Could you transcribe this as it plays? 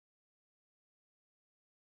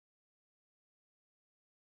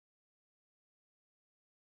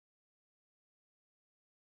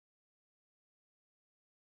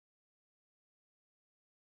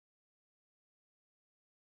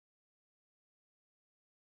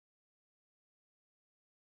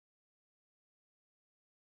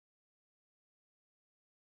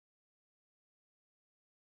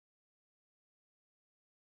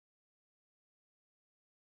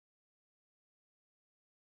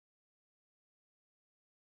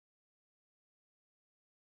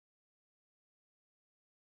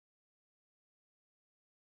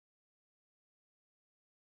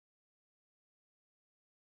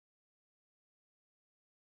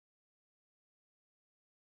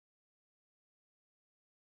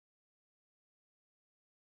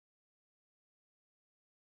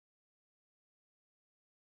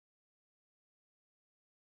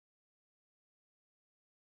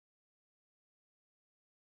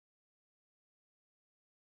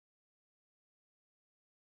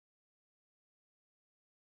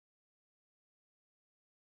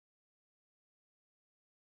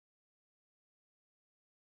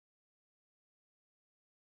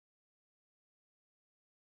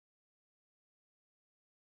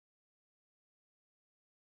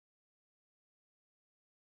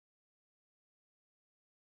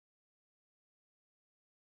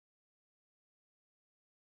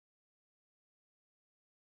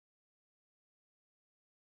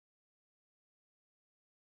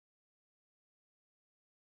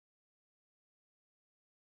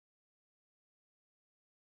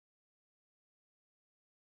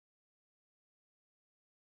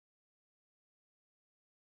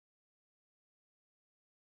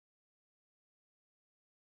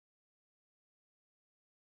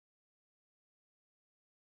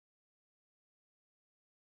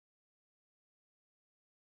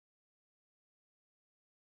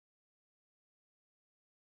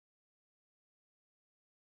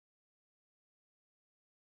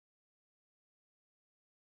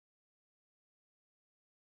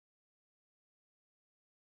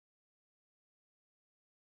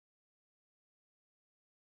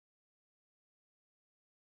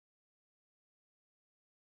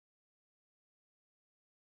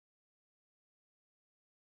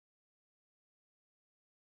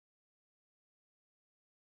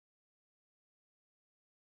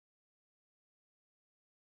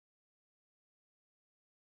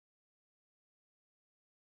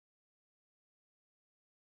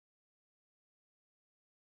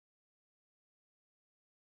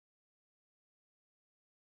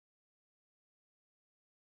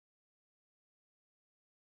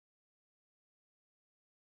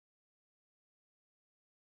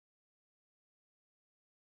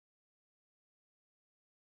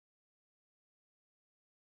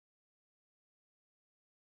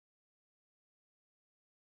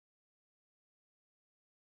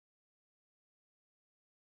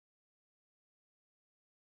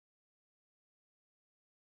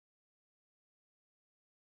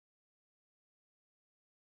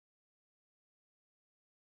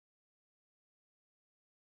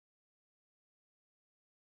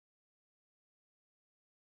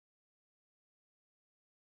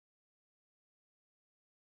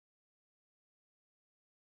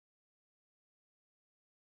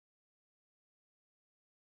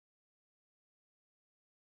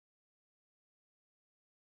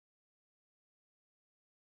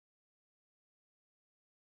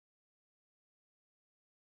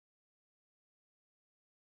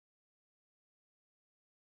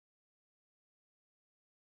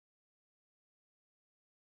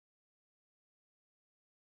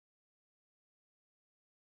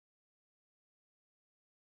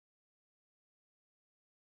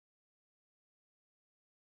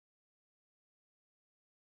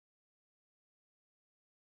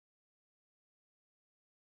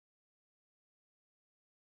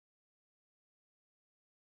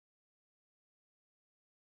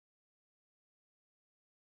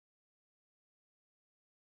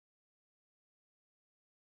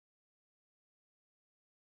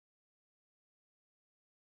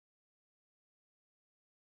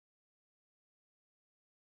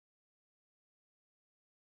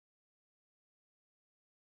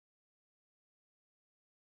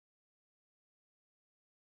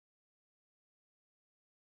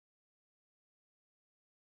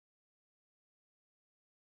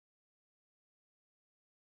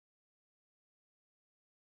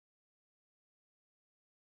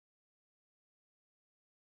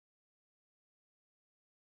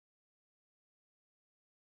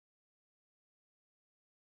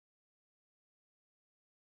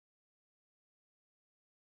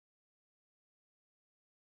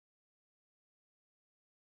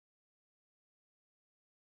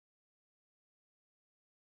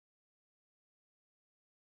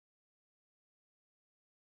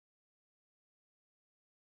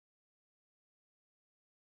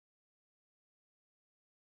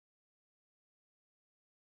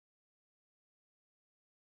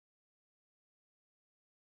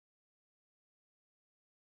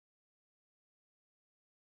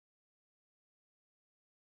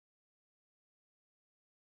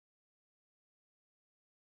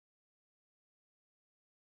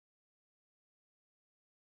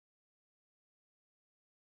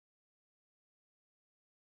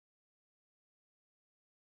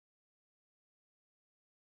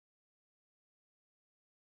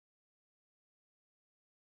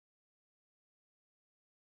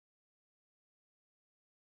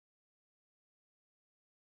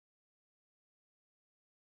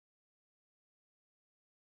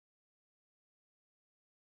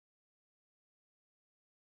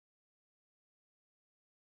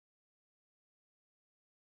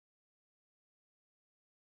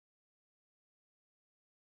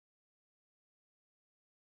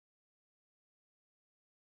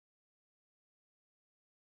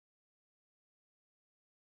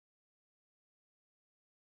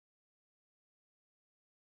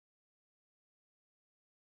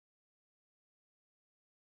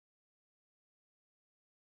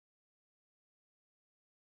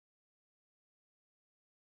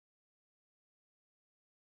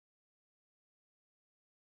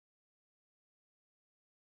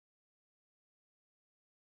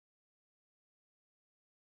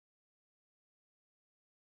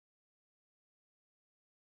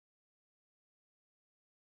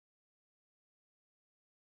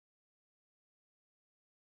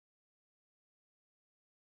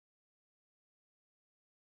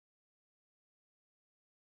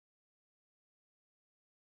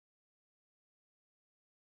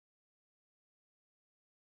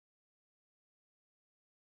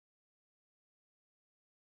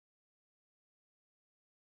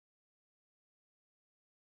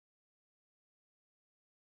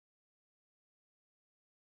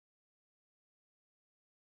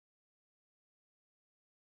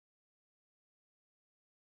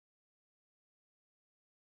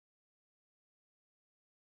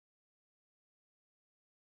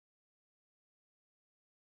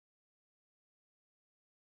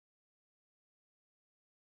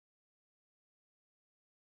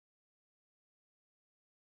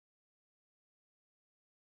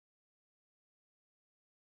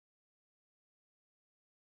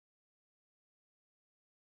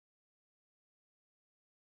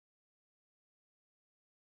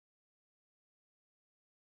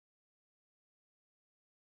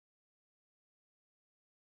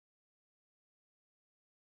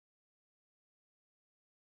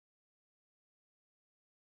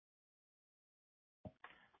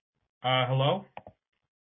Hello?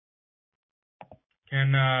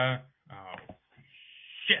 Oh,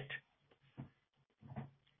 shit.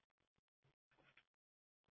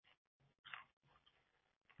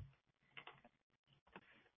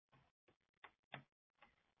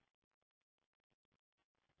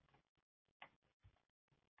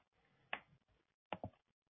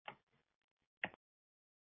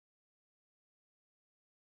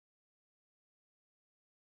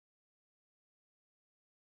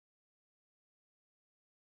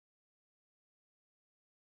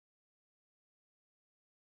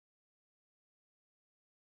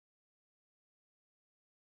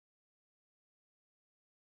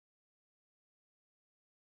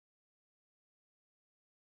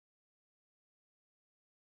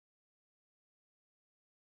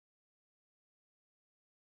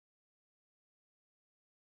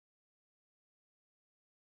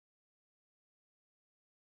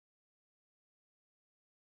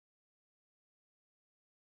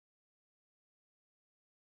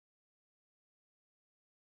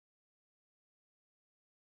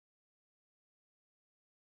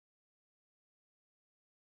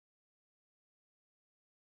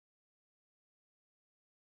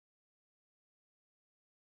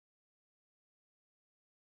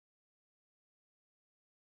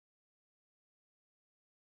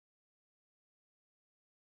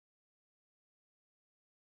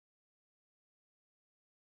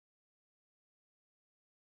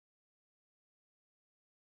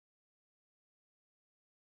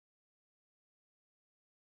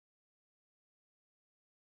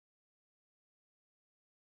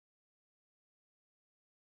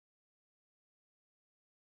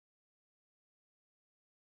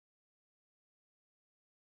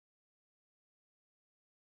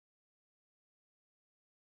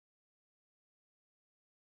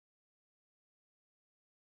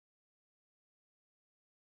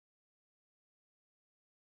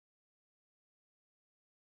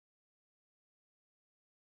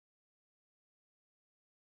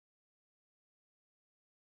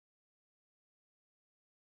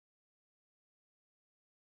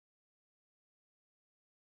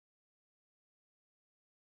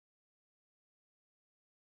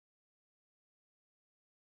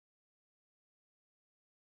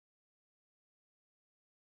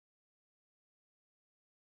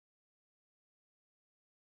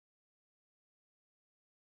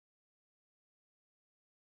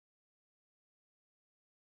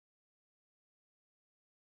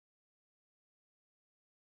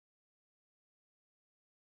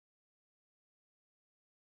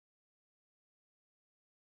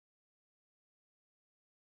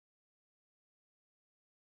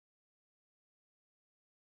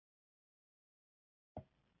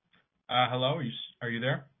 Hello? Are you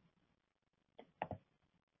there?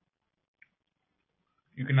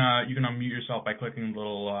 You can unmute yourself by clicking the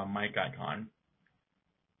little mic icon.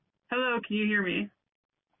 Hello, can you hear me?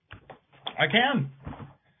 I can.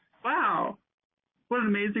 Wow, what an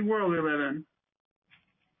amazing world we live in.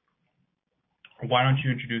 Why don't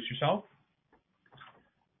you introduce yourself?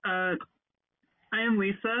 I am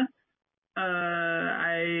Lisa.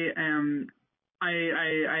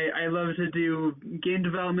 I love to do game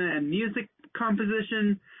development and music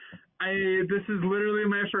composition. This is literally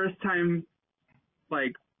my first time,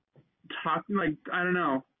 like, talking, like, I don't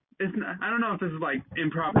know. I don't know if this is, like,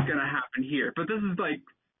 improv is gonna happen here, but this is, like,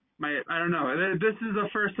 I don't know. This is the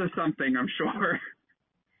first of something, I'm sure.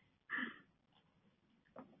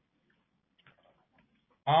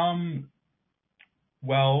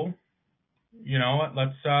 Well, you know what?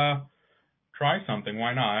 Let's try something.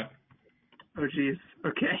 Why not? Oh, geez.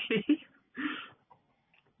 Okay.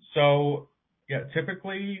 So, yeah,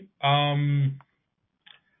 typically, I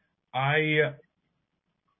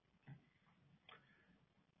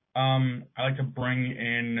I like to bring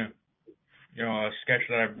in, a sketch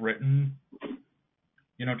that I've written,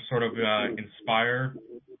 to sort of inspire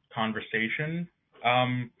conversation.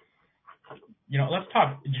 Let's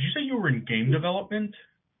talk. Did you say you were in game development?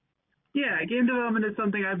 Yeah, game development is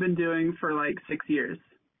something I've been doing for like 6 years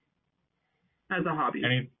as a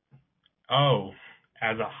hobby. Oh,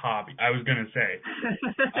 as a hobby. I was gonna say,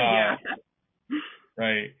 Yeah.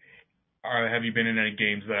 right. Have you been in any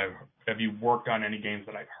games have you worked on any games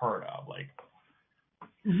that I've heard of? Like,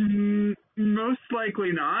 Most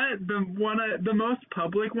likely not. The most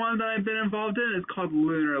public one that I've been involved in is called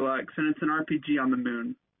Lunar Lux, and it's an RPG on the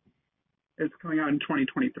moon. It's coming out in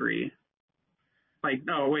 2023. Like,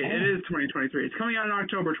 no, wait, it is 2023. It's coming out in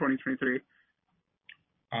October 2023.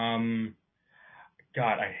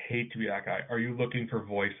 God, I hate to be that guy. Are you looking for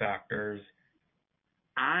voice actors?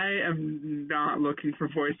 I am not looking for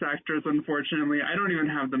voice actors, unfortunately. I don't even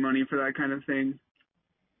have the money for that kind of thing.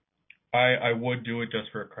 I would do it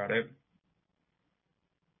just for a credit.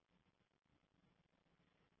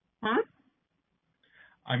 Huh?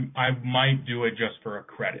 I might do it just for a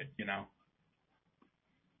credit, you know.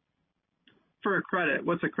 For a credit.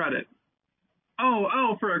 What's a credit? Oh,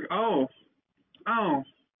 oh.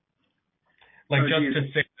 Like Oh, just geez. to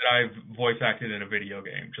say that I've voice acted in a video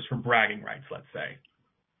game, just for bragging rights, let's say.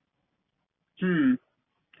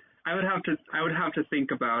 I would have to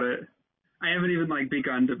think about it. I haven't even like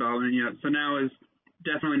begun development yet, so now is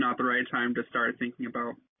definitely not the right time to start thinking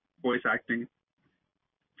about voice acting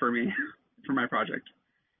for me, for my project.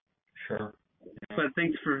 Sure. But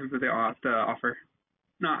thanks for the offer.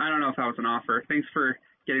 No, I don't know if that was an offer. Thanks for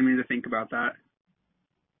getting me to think about that.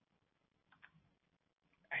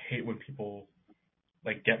 I hate when people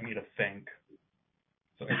like get me to think.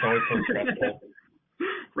 So it's always so stressful.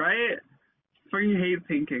 Right? Fucking hate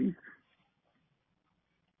thinking.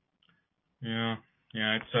 Yeah.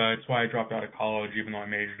 Yeah, it's why I dropped out of college even though I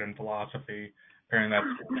majored in philosophy. Apparently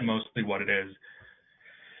that's mostly what it is.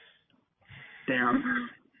 Damn.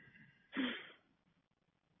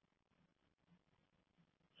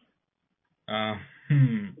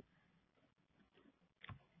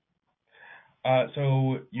 Uh,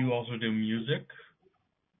 so you also do music,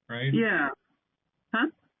 right? Yeah. Huh?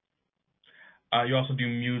 You also do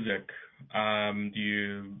music. Do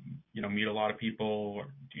you meet a lot of people, or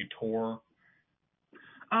do you tour?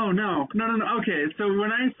 Oh no. Okay, so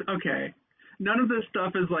okay. None of this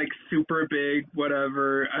stuff is like super big,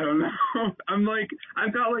 whatever. I don't know.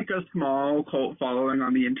 I've got like a small cult following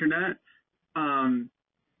on the internet.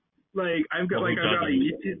 Like Well, who I've got a doesn't?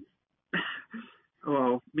 YouTube.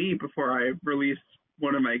 Well, me before I released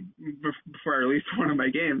one of my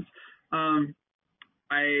games. Um,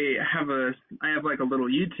 I have like a little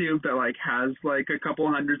YouTube that like has like a couple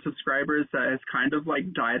hundred subscribers that has kind of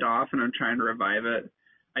like died off, and I'm trying to revive it.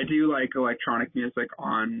 I do like electronic music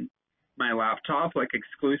on my laptop like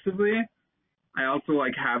exclusively. I also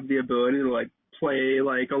like have the ability to like play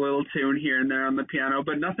like a little tune here and there on the piano,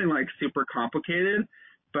 but nothing like super complicated.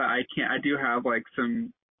 But I do have like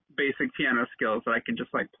some basic piano skills that I can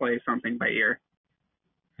just like play something by ear.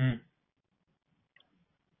 Hmm.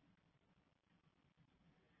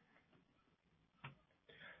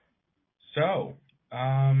 So,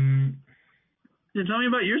 Yeah, tell me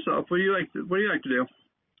about yourself. What do you like to do?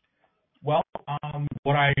 well,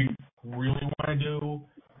 what I really want to do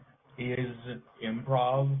is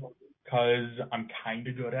improv because I'm kind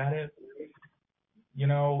of good at it. You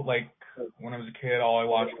know, like when I was a kid, all I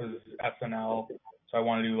watched was SNL, so I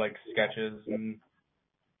want to do like sketches and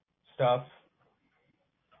stuff.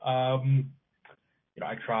 Um,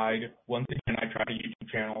 I tried once again. I tried a YouTube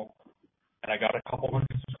channel, and I got a couple hundred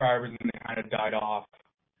subscribers, and they kind of died off.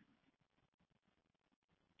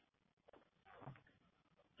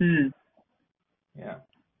 Hmm. Yeah.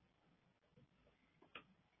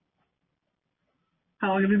 How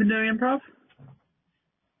long have you been doing improv?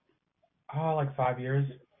 Oh, like 5 years.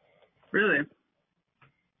 Really?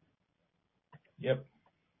 Yep.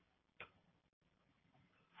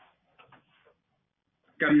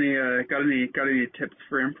 Got any tips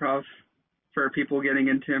for improv for people getting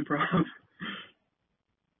into improv?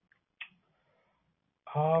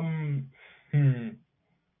 Um. Hmm.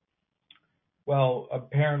 Well,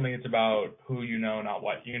 apparently it's about who you know, not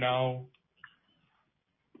what you know.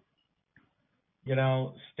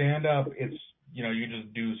 Stand up, it's, you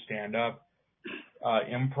just do stand up.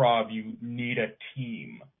 Improv, you need a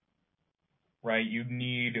team, right? You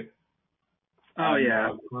need Oh yeah.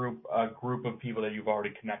 a group of people that you've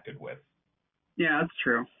already connected with. Yeah, that's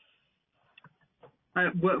true.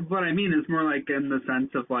 What I mean is more like in the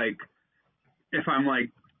sense of like if I'm like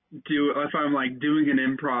if I'm like doing an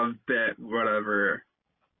improv bit, whatever,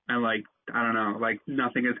 and like I don't know, like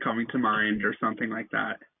nothing is coming to mind or something like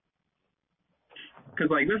that. Because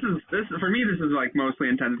like this for me, this is like mostly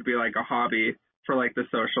intended to be like a hobby for like the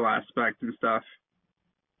social aspect and stuff.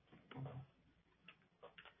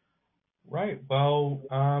 Right. Well,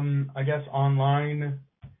 I guess online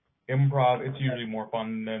improv, it's usually more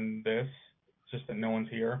fun than this. It's just that no one's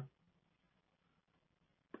here.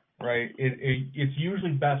 Right. It's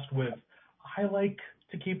usually best with, I like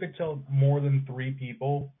to keep it to more than 3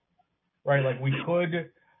 people. Right. Like we could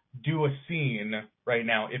do a scene right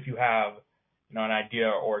now if you have, an idea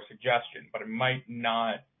or a suggestion, but it might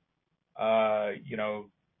not, you know,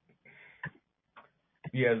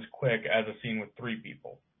 be as quick as a scene with 3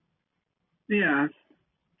 people. Yeah.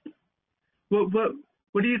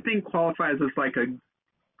 What do you think qualifies as like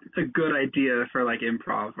a good idea for like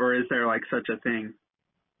improv, or is there like such a thing?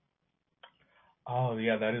 Oh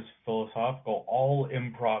yeah, that is philosophical. All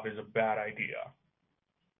improv is a bad idea,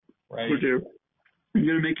 Would right? you? I'm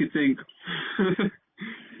gonna make you think.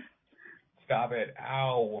 Stop it. Ow.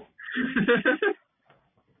 All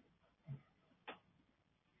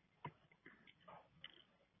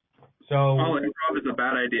So, improv is a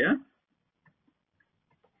bad idea.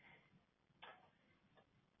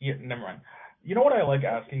 yeah, never mind. You know what I like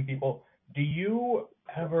asking people? Do you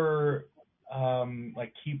ever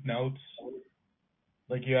like keep notes?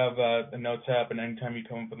 Like you have a notes app, and anytime you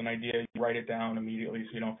come up with an idea, you write it down immediately so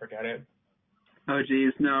you don't forget it. Oh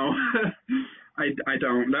geez, no. I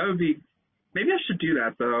don't. That would be. Maybe I should do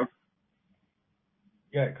that though.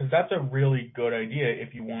 Yeah, because that's a really good idea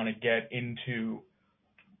if you want to get into,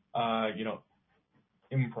 you know,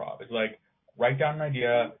 improv. It's like write down an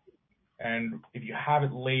idea, and if you have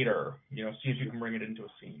it later, you know, see if you can bring it into a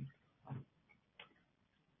scene.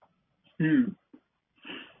 Hmm.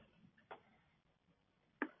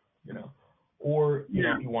 You know, or you know,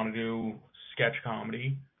 Yeah. if you want to do sketch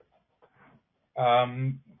comedy,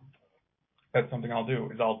 um, that's something I'll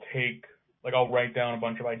do. Is I'll write down a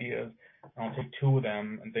bunch of ideas, and I'll take two of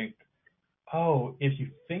them and think, oh, if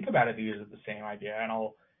you think about it, these are the same idea, and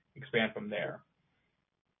I'll expand from there.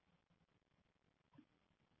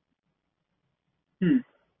 Hmm.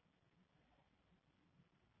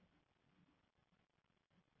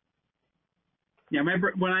 Yeah.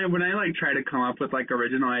 When I like try to come up with like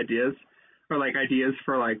original ideas, or like ideas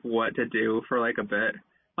for like what to do for like a bit.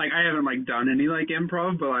 Like I haven't like done any like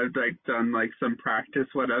improv, but I've like done like some practice,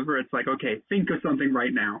 whatever. It's like, okay, think of something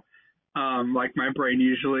right now. Like my brain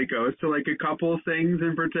usually goes to like a couple things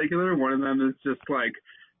in particular. One of them is just like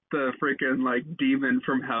the freaking like demon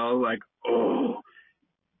from hell, like, oh,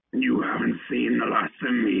 you haven't seen the last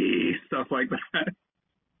of me, stuff like that.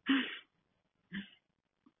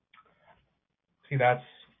 See, that's,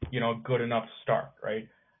 you know, a good enough start, right?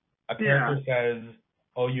 A Yeah. character says,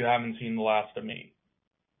 oh, you haven't seen the last of me,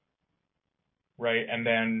 right? And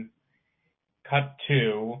then cut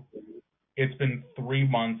to, it's been 3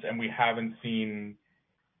 months and we haven't seen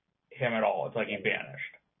him at all. It's like he vanished.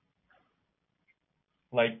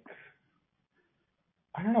 Like,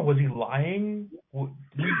 I don't know, was he lying? We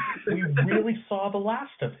really saw the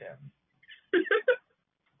last of him.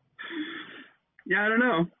 Yeah, I don't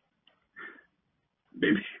know.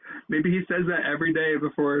 Maybe maybe he says that every day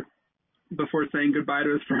before saying goodbye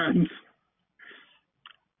to his friends.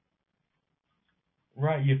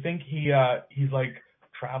 Right, you think he's like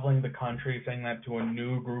traveling the country saying that to a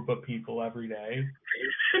new group of people every day?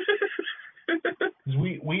 'Cause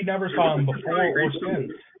we never saw him before Really or great story.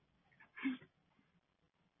 since.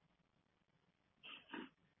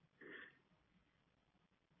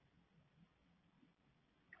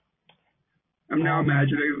 I'm now Um,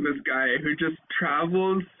 imagining this guy who just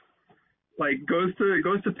travels, like goes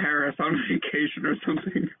to Paris on vacation or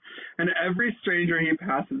something, and every stranger he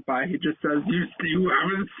passes by, he just says, "You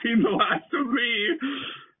haven't seen the last of me."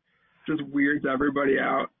 Just weirds everybody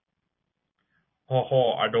out.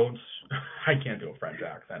 I don't, I can't do a French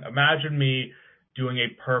accent. Imagine me doing a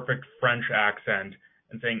perfect French accent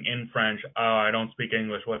and saying in French, "Oh, I don't speak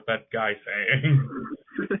English. What's that guy saying?"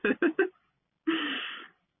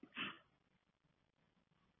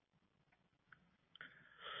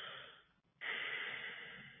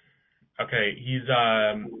 Okay,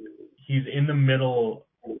 he's in the middle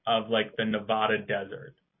of like the Nevada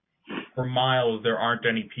desert. For miles, there aren't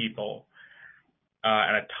any people,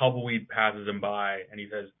 and a tumbleweed passes him by, and he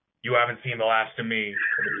says, "You haven't seen the last of me,"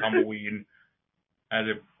 to the tumbleweed as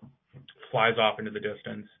it flies off into the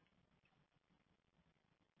distance.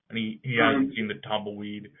 And he hasn't um, seen the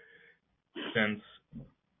tumbleweed since.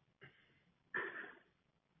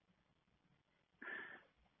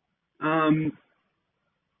 um,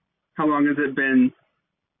 how long has it been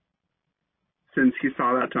since he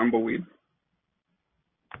saw that tumbleweed?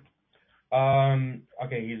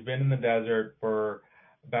 Okay, he's been in the desert for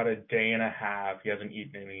about a day and a half. He hasn't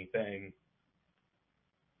eaten anything.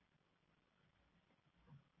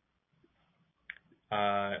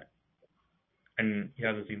 Uh, and he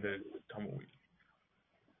hasn't seen the tumbleweed.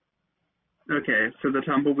 Okay, so the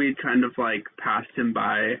tumbleweed kind of like passed him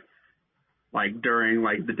by, like during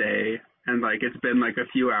like the day, and like it's been like a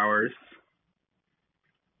few hours.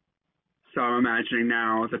 So I'm imagining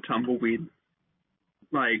now the tumbleweed,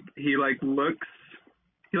 like he like looks,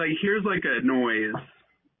 he like hears like a noise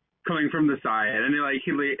coming from the side, and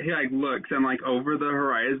he like looks, and like over the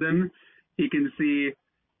horizon, he can see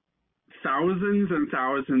thousands and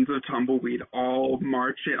thousands of tumbleweed all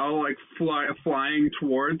marching, all like flying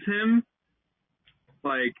towards him,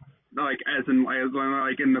 like as in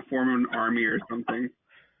like in the form of an army or something.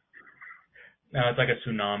 No, it's like a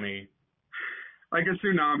tsunami. Like a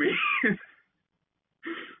tsunami.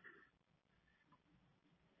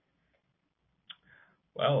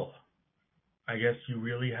 Well, I guess you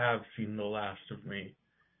really have seen the last of me.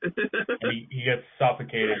 And he gets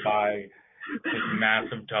suffocated by this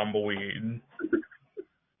massive tumbleweed.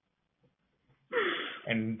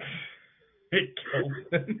 And it kills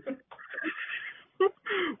him.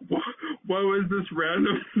 What was this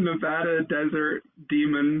random Nevada desert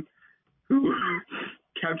demon who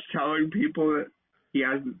kept telling people that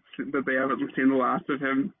they haven't seen the last of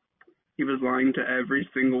him? He was lying to every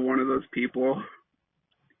single one of those people.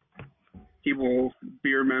 He will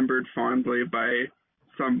be remembered fondly by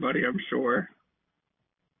somebody, I'm sure.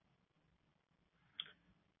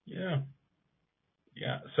 Yeah.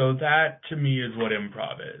 Yeah. So that to me is what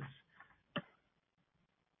improv is.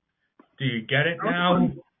 Do you get it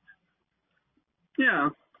now? Yeah.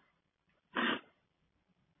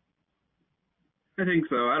 I think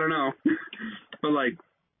so. I don't know. But like,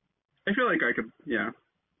 I feel like I could, yeah.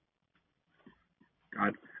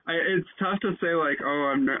 God. It's tough to say like,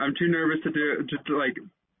 oh, I'm too nervous to do it, just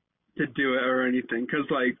to do it or anything, because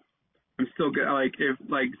like I'm still good. Like if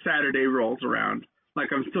like Saturday rolls around,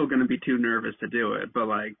 like I'm still gonna be too nervous to do it, but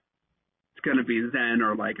like it's gonna be then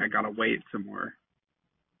or like I gotta wait some more.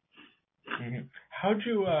 Mm-hmm. How'd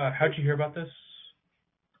you hear about this?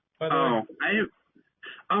 By the way?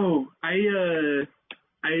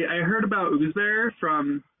 I heard about Oozbear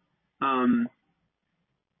from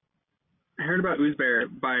I heard about Oozbear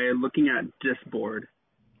by looking at Discord,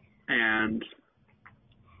 and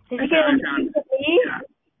did you get an invite from me? Yeah.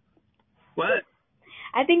 What?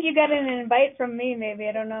 I think you got an invite from me. Maybe,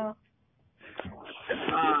 I don't know. I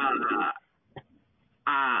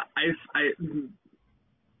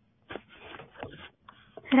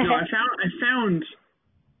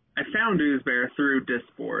found Oozbear through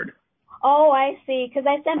Discord. Oh, I see. Because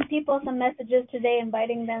I sent people some messages today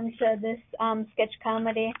inviting them to this sketch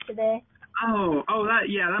comedy today. Oh,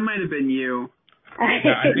 that might have been you.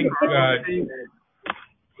 Yeah, I think.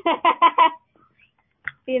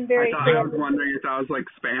 Being very. I was wondering if that was like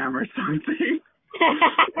spam or something.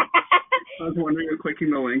 I was wondering if clicking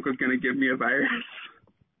the link was going to give me a virus.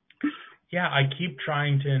 Yeah, I keep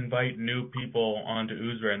trying to invite new people onto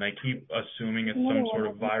Oozbear, and they keep assuming it's some sort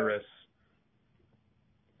of virus.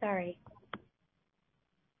 Sorry.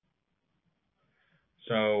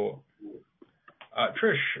 So,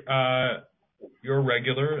 Trish, you're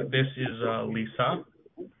regular. This is Lisa.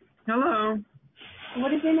 Hello.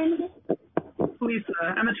 What is your name again? Lisa.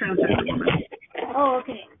 I'm a transgender woman. Oh,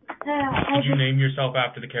 okay. Did you name yourself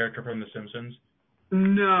after the character from The Simpsons?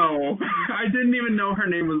 No. I didn't even know her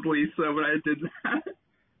name was Lisa, but I did that.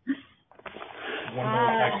 One of the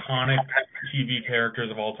most iconic TV characters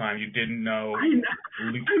of all time. You didn't know. I'm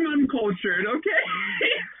uncultured, okay?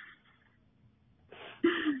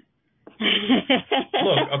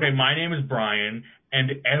 Look, okay, my name is Brian,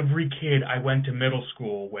 and every kid I went to middle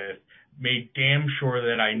school with made damn sure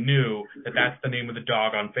that I knew that that's the name of the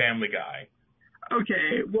dog on Family Guy.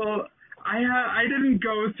 Okay, well, I didn't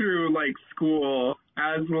go through, like, school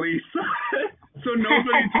as Lisa, so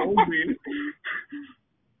nobody told me.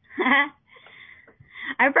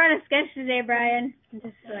 I brought a sketch today, Brian,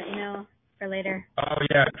 just to let you know for later. Oh,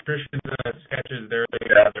 yeah, Trish's sketches, they're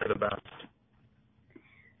the best.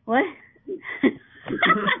 What?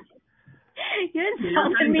 You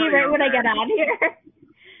insulted me right when I got on here.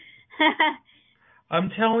 I'm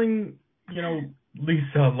telling,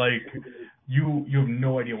 Lisa, like, you have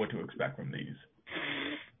no idea what to expect from these.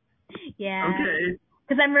 Yeah. Okay.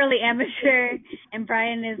 Because I'm really amateur, and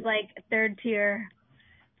Brian is like third tier.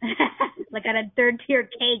 Like on a third tier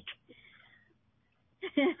cake.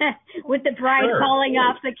 With the bride falling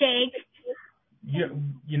off the cake. Yeah,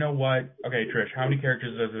 you know what? Okay, Trish, how many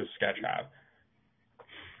characters does this sketch have?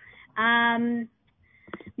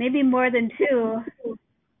 Maybe more than 2.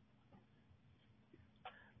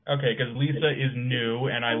 Okay, because Lisa is new,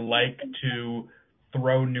 and I like to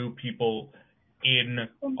throw new people in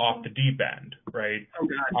off the deep end, right? Oh,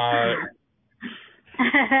 God.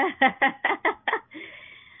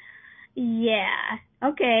 Yeah.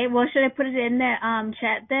 Okay. Well, should I put it in the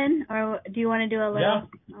chat then, or do you want to do a little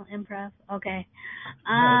improv? Okay.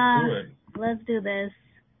 Let's do it. Let's do this.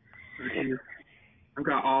 Okay. I've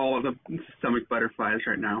got all of the stomach butterflies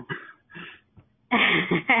right now.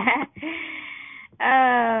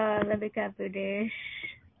 Oh, let me copy this.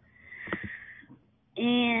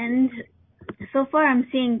 And so far, I'm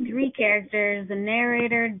seeing 3 characters: the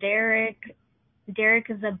narrator, Derek. Derek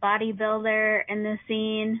is a bodybuilder in the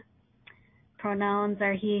scene. Pronouns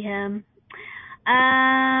are he, him.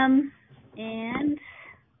 And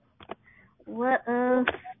What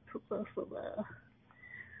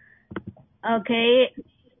okay,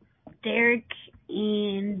 Derek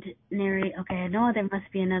and narrate. Okay, I know there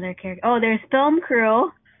must be another character. Oh, there's film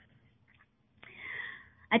crew.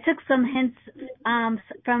 I took some hints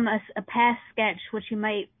from a past sketch, which you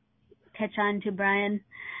might catch on to, Brian.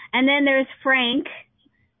 And then there's Frank.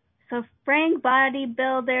 So Frank,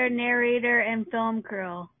 bodybuilder, narrator, and film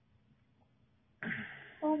crew.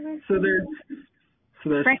 So there's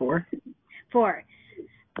Frank, 4? 4.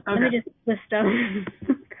 Okay. Let me just list them.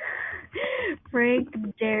 Frank,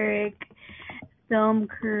 Derek, film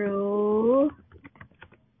crew,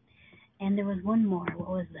 and there was one more. What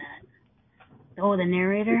was that? Oh, the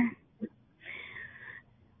narrator.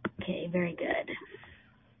 Okay, very good.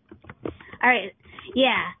 All right,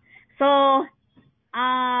 yeah. So,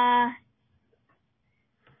 I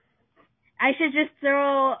should just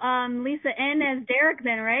throw Lisa in as Derek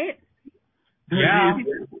then, right? Yeah.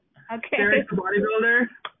 Okay. Derek the bodybuilder?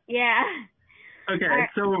 Yeah. Okay, Right.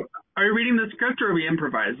 so are you reading the script or are we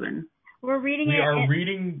improvising? We're reading We it. are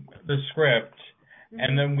reading the script,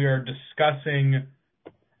 and then we are discussing,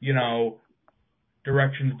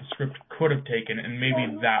 directions the script could have taken, and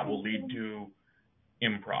maybe that will lead to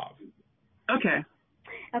improv. Okay.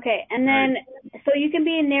 Okay, and then so you can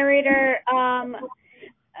be a narrator,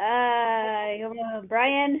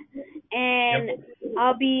 Brian, and Yep.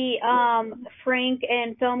 I'll be Frank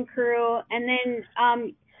and film crew, and then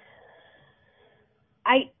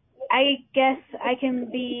I guess I can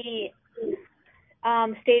be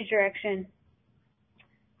stage direction.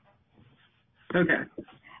 Okay.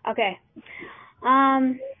 Okay.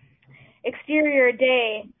 Exterior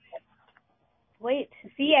day. Wait,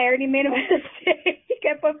 see, I already made a mistake.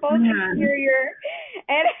 I put both exterior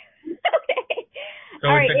and okay. So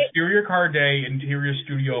All it's right, exterior car day, interior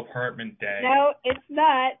studio apartment day. No, it's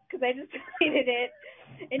not, because I just deleted it.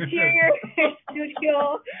 Interior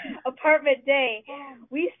studio apartment day.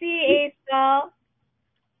 We see a stall.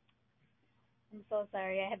 I'm so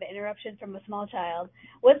sorry. I have an interruption from a small child.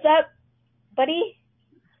 What's up, buddy?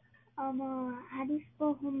 How do you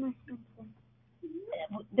spell Homer Simpson?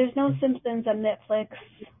 There's no Simpsons on Netflix,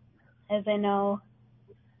 as I know.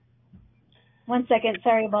 1 second.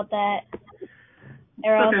 Sorry about that.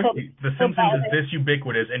 The Simpsons is this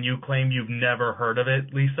ubiquitous, and you claim you've never heard of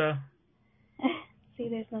it, Lisa? See,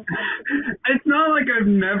 there's no Simpsons. It's not like I've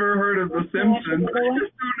never heard of The Simpsons. I just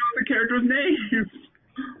don't know the characters' names.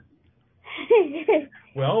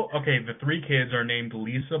 Well, okay, the 3 kids are named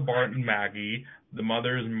Lisa, Bart, and Maggie. The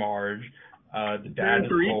mother is Marge. The dad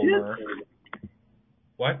is Homer. Kids?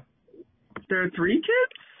 What? There are 3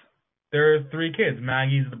 kids? There are 3 kids.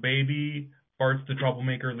 Maggie's the baby, Bart's the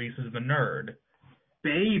troublemaker, Lisa's the nerd.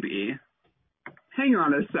 Baby? Hang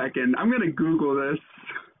on a second. I'm going to Google this.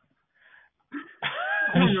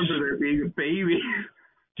 I don't remember there being a baby.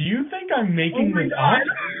 Do you think I'm making this up?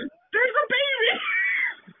 There's a baby!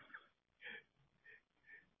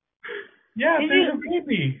 Yeah, there's a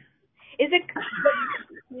baby. Is it?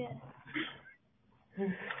 Yeah.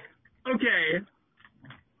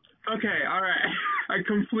 Okay, alright. I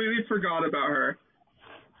completely forgot about her.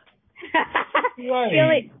 Right.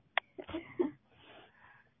 Really?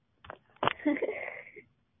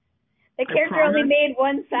 The character only made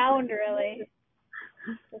one sound, really.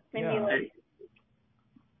 Just made me laugh.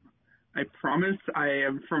 I promise I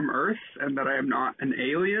am from Earth and that I am not an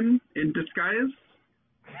alien in disguise.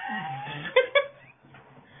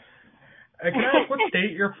 Can I ask what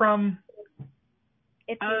state you're from?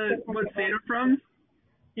 What state I'm from?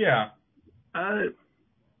 Yeah.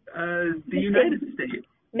 The United States.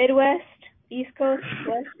 Midwest? East Coast?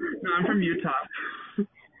 West? No, I'm from Utah.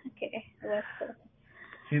 Okay, West Coast.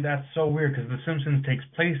 See, that's so weird because The Simpsons takes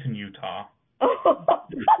place in Utah. Oh,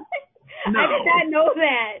 No. I did not know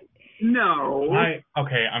that. No.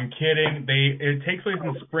 Okay, I'm kidding. It takes place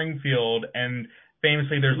in Springfield, and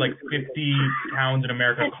famously there's like 50 towns in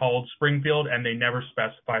America called Springfield, and they never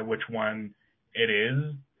specify which one it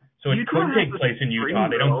is. So it Utah could take place in Utah.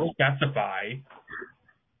 They don't specify.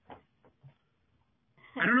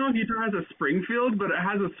 I don't know if Utah has a Springfield, but it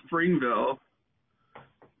has a Springville.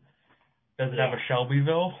 Does it have a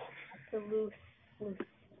Shelbyville? The loose.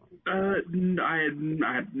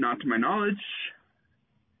 Not to my knowledge.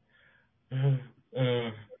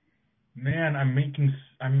 Man, I'm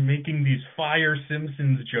making these fire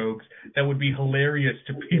Simpsons jokes that would be hilarious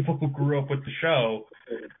to people who grew up with the show.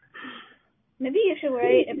 Maybe you should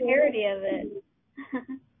write a parody of it.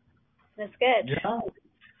 The sketch.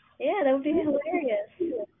 Yeah, that would be hilarious.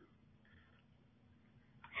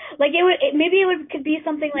 Like could be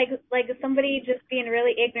something like somebody just being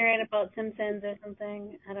really ignorant about Simpsons or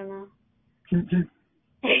something. I don't know.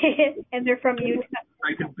 And they're from Utah.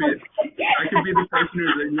 I could be the person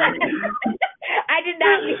who's in there. I did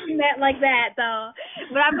not mean that like that though.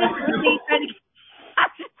 But I'm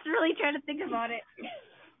just really trying to think about it.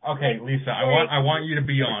 Okay, Lisa, I want you to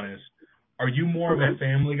be honest. Are you more of a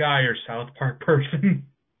Family Guy or South Park person?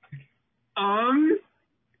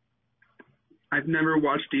 I've never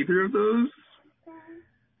watched either of those.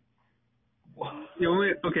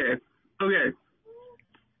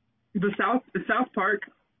 The South Park.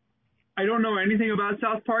 I don't know anything about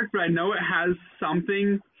South Park, but I know it has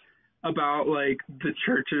something about like the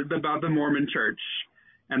church, about the Mormon Church,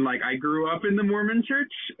 and like I grew up in the Mormon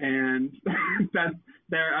Church, and that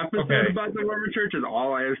their episode about the Mormon Church is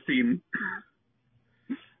all I have seen.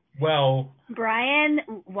 Well, Brian,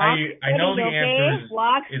 walk I know the steady, answer is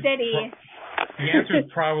walk steady. The answer is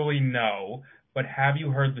probably no, but have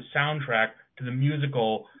you heard the soundtrack to the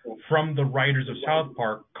musical from the writers of South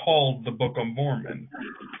Park called The Book of Mormon?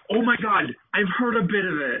 Oh my God, I've heard a bit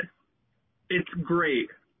of it. It's great.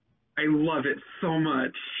 I love it so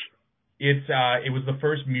much. It was the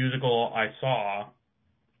first musical I saw,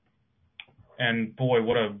 and boy,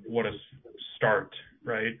 what a start,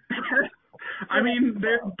 right? I mean,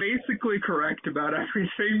 they're basically correct about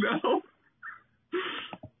everything, though.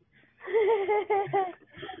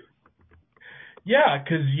 Yeah,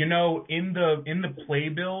 because in the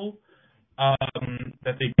playbill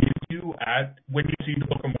that they give you when you see the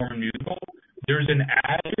Book of Mormon musical, there's an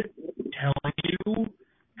ad telling you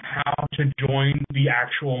how to join the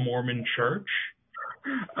actual Mormon church.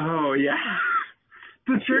 Oh yeah,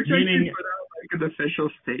 the church actually put out like an official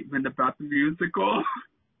statement about the musical.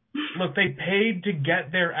 Look, they paid to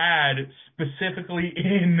get their ad specifically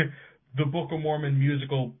in the Book of Mormon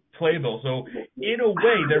musical playbill, so in a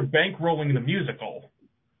way, they're bankrolling the musical.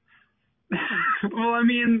 Well, I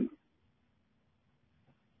mean,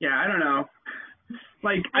 yeah, I don't know.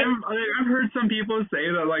 Like, I've heard some people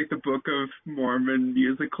say that like the Book of Mormon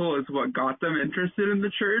musical is what got them interested in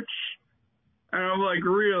the church, and I'm like,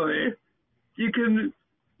 really? You can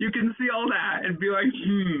see all that and be like,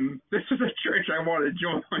 this is a church I want to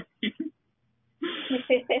join.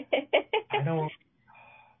 I don't.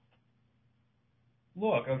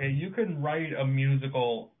 Look, okay, you can write a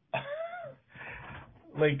musical.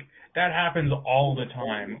 Like, that happens all the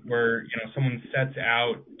time where, someone sets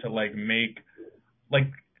out to, like, make, like,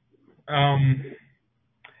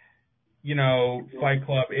 Fight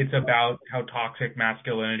Club, it's about how toxic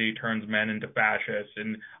masculinity turns men into fascists,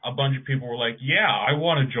 and a bunch of people were like, yeah, I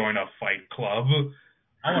want to join a fight club.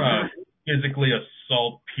 I want to physically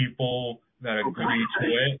assault people that agree to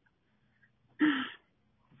it.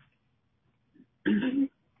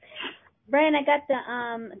 Brian, I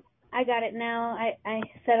got it now. I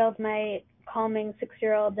settled my calming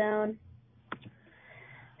 6-year-old down.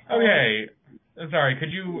 Okay. Sorry,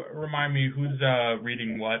 could you remind me who's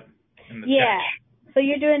reading what in the sketch? So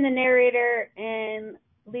you're doing the narrator, and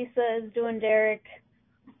Lisa is doing Derek,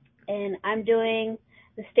 and I'm doing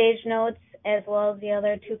the stage notes as well as the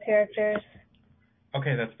other two characters.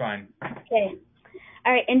 Okay, that's fine. Okay.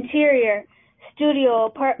 All right, interior, studio,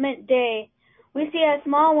 apartment, day. We see a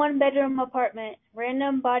small one-bedroom apartment.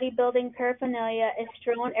 Random bodybuilding paraphernalia is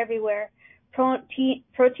strewn everywhere. Protein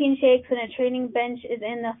shakes and a training bench is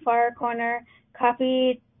in the far corner. A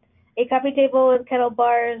coffee table with kettle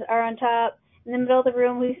bars are on top. In the middle of the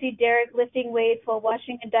room, we see Derek lifting weights while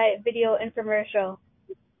watching a diet video infomercial.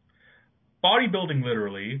 Bodybuilding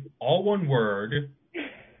literally, all one word.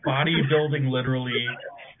 Bodybuilding literally,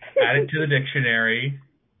 add it to the dictionary.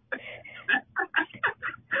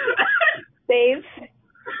 Saves.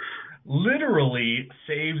 Literally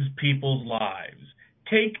saves people's lives.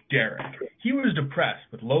 Take Derek. He was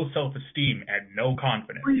depressed with low self-esteem and no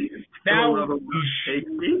confidence.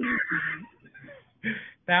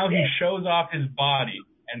 Now he shows off his body,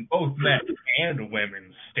 and both men and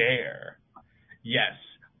women stare. Yes,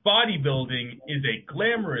 bodybuilding is a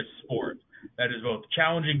glamorous sport that is both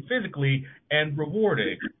challenging physically and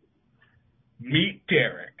rewarding. Meet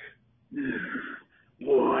Derek.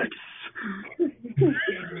 What?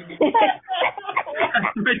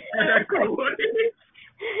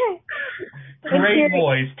 Great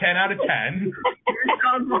voice, 10 out of 10.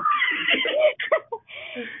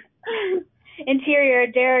 Interior,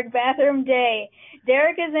 Derek, bathroom day.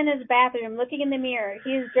 Derek is in his bathroom, looking in the mirror.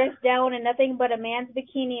 He is dressed down in nothing but a man's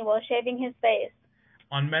bikini while shaving his face.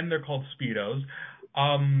 On men, they're called Speedos.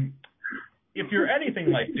 If you're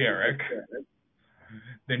anything like Derek,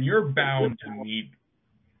 then you're bound to meet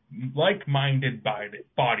like-minded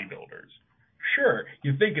bodybuilders. Sure,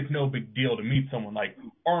 you think it's no big deal to meet someone like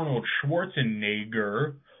Arnold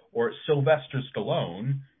Schwarzenegger or Sylvester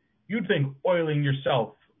Stallone. You'd think oiling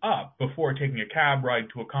yourself up before taking a cab ride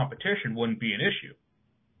to a competition wouldn't be an issue.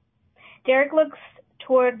 Derek looks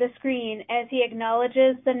toward the screen as he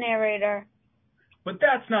acknowledges the narrator. But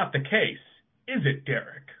that's not the case, is it,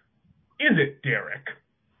 Derek? Is it, Derek?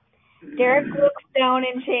 Derek looks down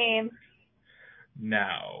in shame.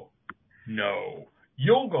 Now, no.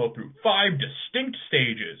 You'll go through 5 distinct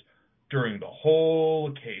stages during the whole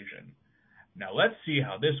occasion. Now let's see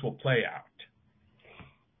how this will play out.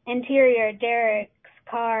 Interior, Derek's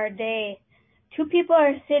car, day. 2 people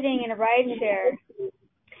are sitting in a rideshare.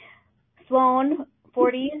 Sloan,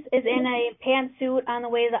 40s, is in a pantsuit on the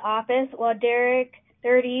way to the office, while Derek,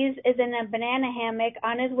 30s, is in a banana hammock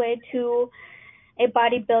on his way to a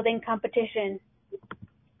bodybuilding competition.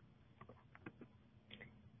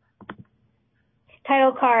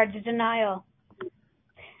 Title card, denial.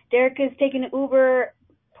 Derek is taking an Uber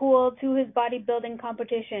pool to his bodybuilding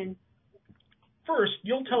competition. First,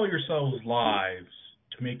 you'll tell yourselves lies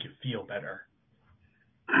to make you feel better.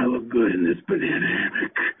 I look good in this banana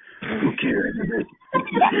hammock. Who cares?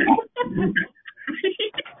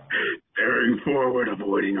 Staring forward,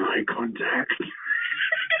 avoiding eye contact.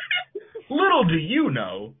 Little do you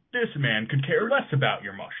know, this man could care less about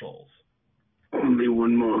your muscles. Only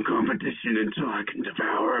one more competition until I can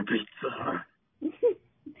devour a pizza.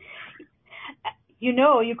 You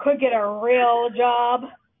know, you could get a real job.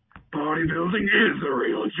 Bodybuilding is a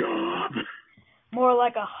real job. More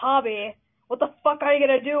like a hobby. What the fuck are you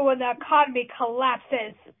gonna do when the economy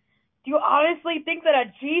collapses? Do you honestly think that a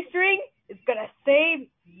G-string is gonna save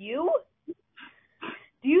you?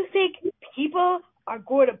 Do you think people are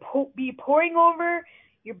going to be poring over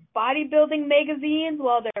your bodybuilding magazines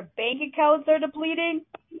while their bank accounts are depleting?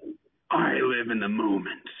 I live in the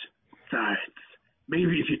moment. Besides,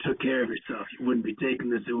 maybe if you took care of yourself, you wouldn't be taking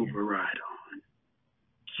this Uber ride on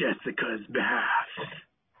Jessica's behalf.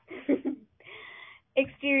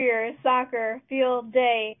 Exterior, soccer, field,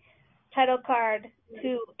 day. Title card,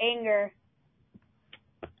 2, anger.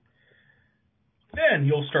 Then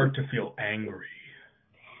you'll start to feel angry.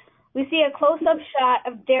 We see a close-up shot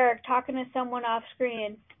of Derek talking to someone off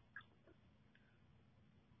screen.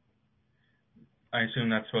 I assume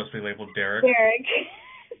that's supposed to be labeled Derek. Derek.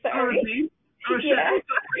 Sorry. Oh, shit. Yeah.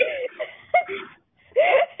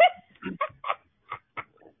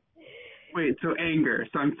 Wait, so anger.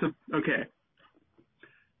 So okay.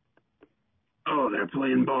 Oh, they're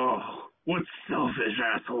playing ball. What selfish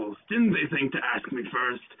assholes. Didn't they think to ask me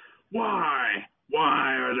first? Why?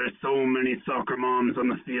 Why are there so many soccer moms on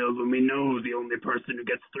the field when we know the only person who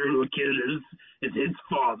gets through to a kid is his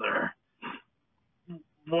father?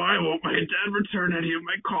 Why won't my dad return any of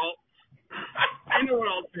my calls? I know what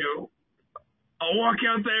I'll do. I'll walk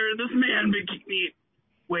out there in this man bikini.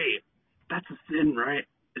 Wait, that's a sin, right?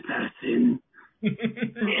 Is that a sin?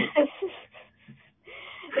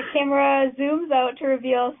 The camera zooms out to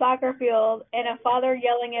reveal a soccer field and a father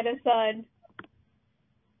yelling at his son.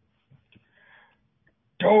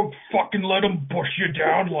 Don't fucking let him push you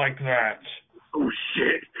down like that. Oh,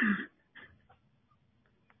 shit.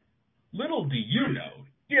 Little do you know,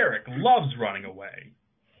 Derek loves running away.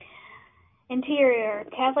 Interior,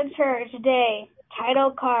 Catholic Church, day.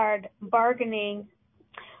 Title card, bargaining.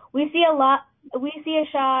 We see a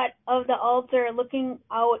shot of the altar looking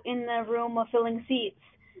out in the room of filling seats.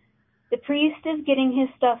 The priest is getting his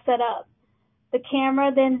stuff set up. The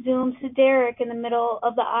camera then zooms to Derek in the middle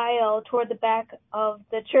of the aisle toward the back of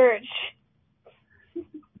the church.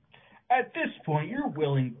 At this point, you're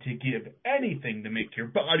willing to give anything to make your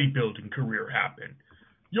bodybuilding career happen.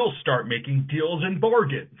 You'll start making deals and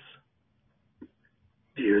bargains.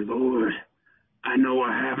 Dear Lord, I know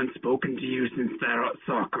I haven't spoken to you since that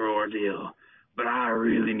soccer ordeal, but I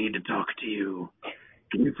really need to talk to you.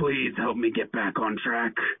 Can you please help me get back on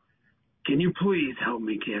track? Can you please help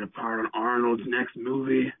me get a part on Arnold's next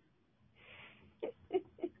movie?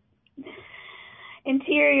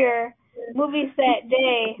 Interior, movie set,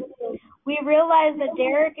 day. We realize that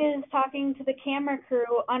Derek is talking to the camera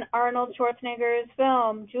crew on Arnold Schwarzenegger's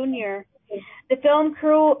film, Junior. The film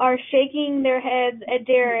crew are shaking their heads at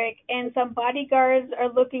Derek, and some bodyguards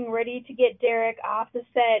are looking ready to get Derek off the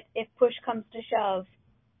set if push comes to shove.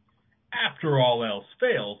 After all else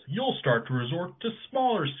fails, you'll start to resort to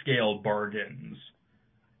smaller scale bargains.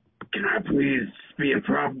 Can I please be a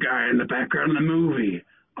prop guy in the background of the movie?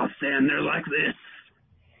 I'll stand there like this.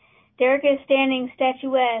 Derek is standing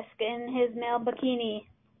statuesque in his male bikini.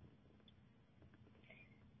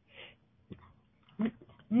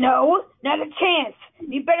 No, not a chance.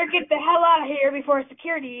 You better get the hell out of here before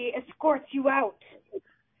security escorts you out.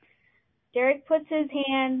 Derek puts his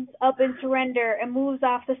hands up in surrender and moves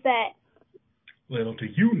off the set. Little do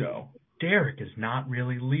you know, Derek is not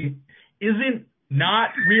really isn't not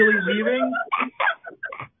really leaving.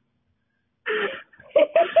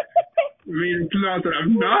 I mean, it's not that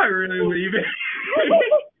I'm not really leaving.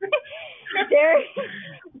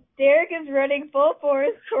 Derek is running full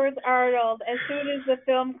force towards Arnold as soon as the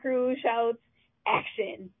film crew shouts,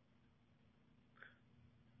 "Action!"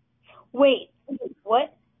 Wait,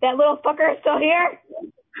 what? That little fucker is still here?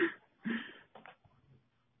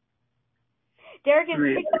 Derek is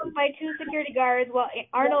picked up by two security guards while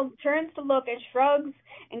Arnold turns to look and shrugs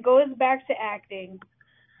and goes back to acting.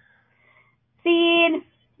 Scene.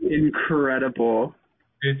 Incredible.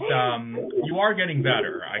 It's you are getting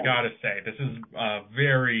better, I gotta say. This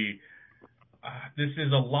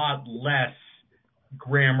is a lot less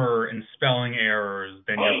grammar and spelling errors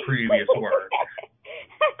than your previous work.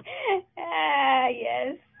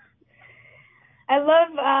 Yes. I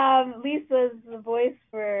love Lisa's voice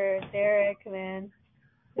for Derek, man.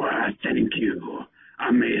 Why, thank you.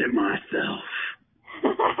 I made it myself.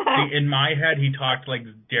 See, in my head, he talked like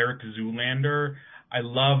Derek Zoolander. I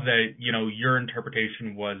love that, your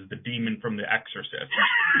interpretation was the demon from The Exorcist.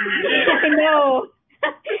 I know.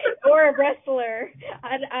 Or a wrestler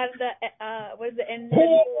on the was the end. Yeah.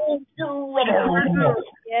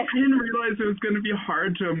 I didn't realize it was going to be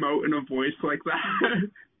hard to emote in a voice like that.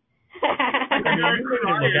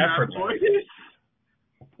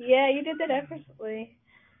 Yeah, you did that effortlessly.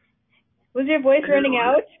 Was your voice running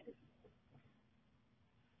out?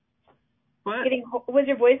 What? Was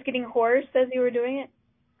your voice getting hoarse as you were doing it?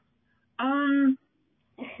 I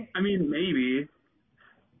mean, maybe.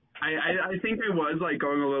 I think I was like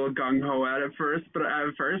going a little gung ho at it first, but I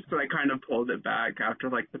kind of pulled it back after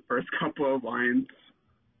like the first couple of lines.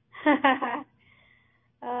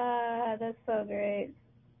 That's so great.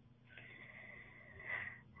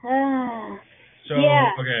 So,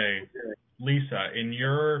 yeah. Okay, Lisa,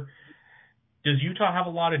 does Utah have a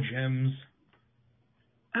lot of gyms?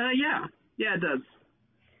 Yeah, it does.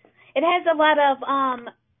 It has a lot of,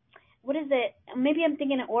 what is it? Maybe I'm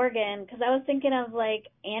thinking of Oregon, because I was thinking of, like,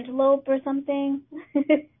 antelope or something.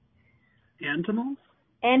 Antelope?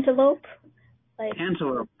 Antelope. Like,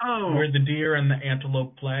 antelope. Oh. Where the deer and the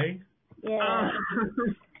antelope play? Yeah.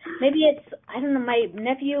 Maybe it's, I don't know, my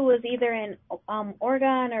nephew was either in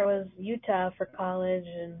Oregon or was Utah for college,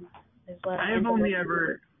 and there's a lot of I've only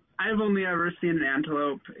ever seen an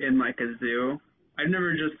antelope in, like, a zoo. I've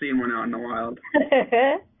never just seen one out in the wild.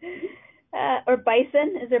 Or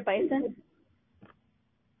bison? Is there bison?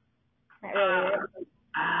 Not really.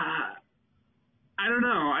 I don't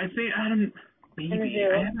know. Maybe.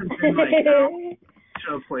 I haven't been,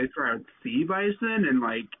 to a place where I would see bison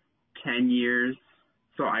in, 10 years,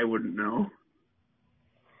 so I wouldn't know.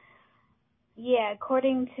 Yeah,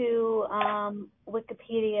 according to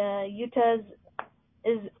Wikipedia, Utah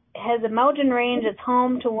has a mountain range that's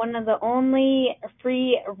home to one of the only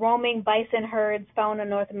free roaming bison herds found in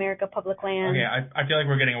North America public land. Okay, I feel like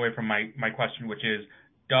we're getting away from my question, which is,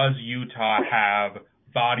 does Utah have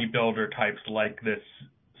bodybuilder types like this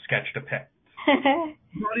sketch depicts?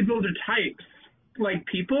 Bodybuilder types? Like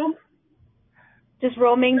people? Just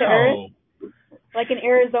roaming the earth? Like in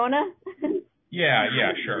Arizona?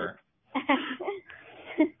 Yeah, sure.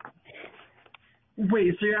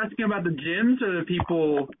 Wait, so you're asking about the gyms or the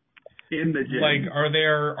people in the gym? Like, are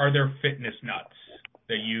there fitness nuts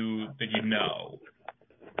that you know?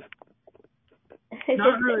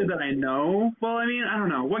 Not really that I know. Well, I mean, I don't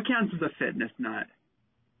know. What counts as a fitness nut?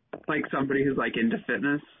 Like somebody who's into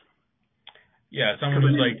fitness? Yeah, someone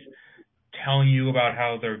who's telling you about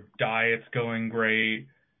how their diet's going great.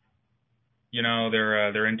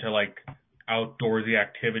 They're into outdoorsy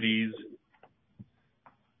activities.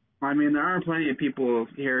 I mean, there are plenty of people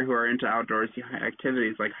here who are into outdoorsy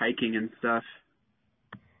activities like hiking and stuff.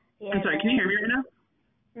 Yeah, I'm sorry, can you hear me right now?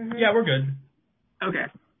 Mm-hmm. Yeah, we're good. Okay.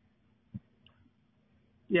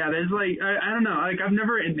 Yeah, there's I don't know, I've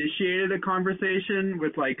never initiated a conversation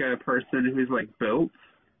with a person who's built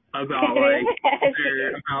about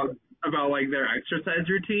their exercise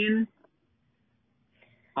routine.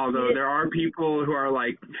 Although there are people who are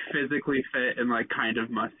physically fit and kind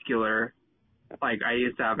of muscular. I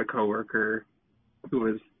used to have a coworker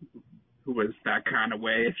who was that kind of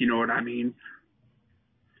way, if you know what I mean.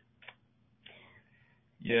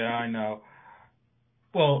 Yeah, I know.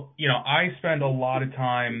 Well, I spend a lot of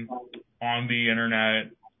time on the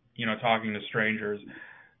internet, talking to strangers.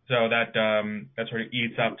 So that sort of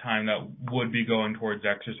eats up time that would be going towards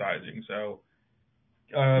exercising. So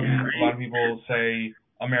a lot of people say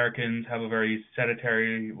Americans have a very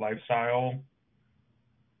sedentary lifestyle.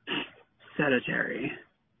 Sedentary.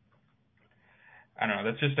 I don't know.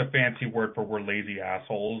 That's just a fancy word for we're lazy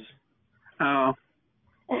assholes. Oh.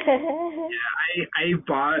 Yeah, I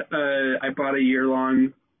bought a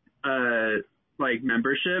year-long like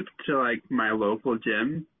membership to like my local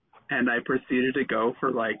gym, and I proceeded to go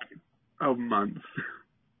for like a month.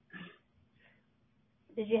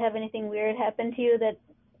 Did you have anything weird happen to you that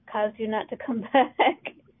caused you not to come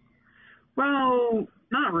back? Well,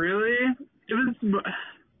 not really. It was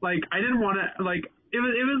like I didn't want to like it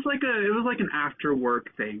was like an after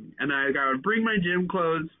work thing, and I would bring my gym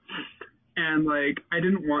clothes, and like I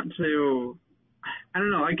didn't want to. I don't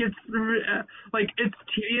know, like it's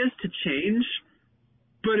tedious to change,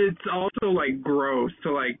 but it's also like gross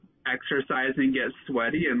to like exercise and get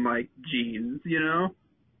sweaty in like jeans, you know?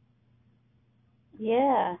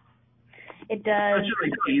 Yeah, it does. Especially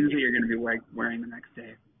like jeans that you're gonna be like wearing the next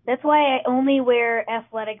day. That's why I only wear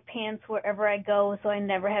athletic pants wherever I go, so I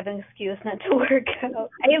never have an excuse not to work out.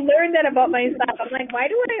 I learned that about myself. I'm like, why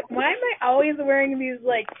am I always wearing these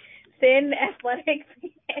like thin athletic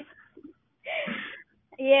pants?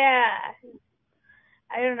 Yeah.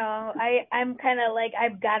 I don't know. I'm kind of like,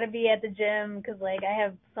 I've got to be at the gym because like I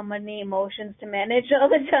have so many emotions to manage all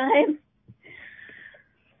the time.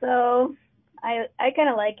 So I kind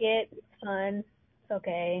of like it. It's fun.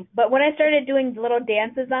 Okay. But when I started doing little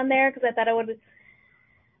dances on there, because I thought I would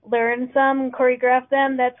learn some and choreograph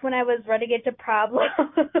them, that's when I was running into problems.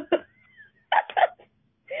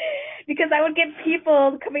 Because I would get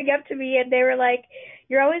people coming up to me and they were like,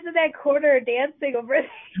 "You're always in that corner dancing over there."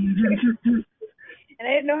 And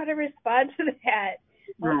I didn't know how to respond to that.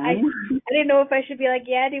 No. I didn't know if I should be like,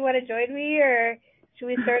 "Yeah, do you want to join me?" or should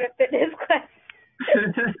we start a fitness class?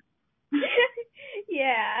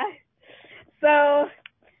 Yeah. So,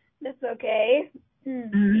 that's okay.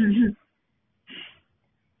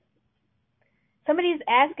 Somebody's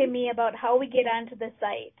asking me about how we get onto the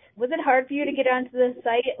site. Was it hard for you to get onto the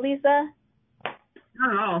site, Lisa?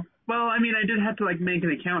 Not at all. Well, I mean, I did have to like make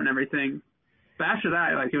an account and everything, but after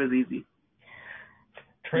that, like it was easy.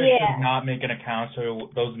 Trish does not make an account, so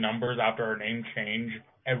those numbers after her name change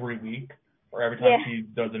every week or every time she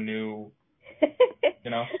does a new,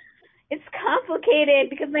 you know. It's complicated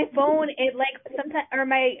because my phone, it like sometimes, or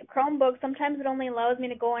my Chromebook, sometimes it only allows me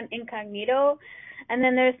to go on incognito, and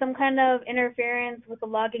then there's some kind of interference with the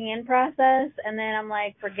logging in process, and then I'm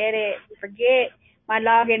like, forget it, forget my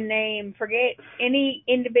login name, forget any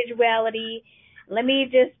individuality. Let me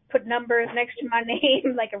just put numbers next to my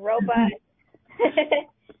name like a robot.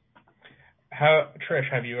 Trish,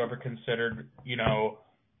 have you ever considered, you know,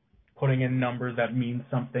 putting in numbers that mean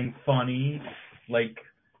something funny, like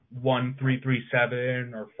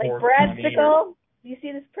 1337 or 420? Like Brad Stickle? Do you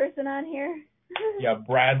see this person on here? Yeah,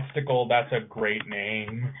 Brad Stickle, that's a great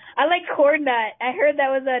name. I like Corn Nut. I heard that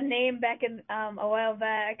was a name back in a while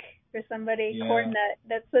back for somebody. Yeah. Corn Nut.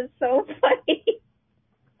 That's so funny.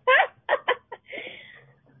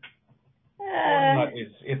 Corn Nut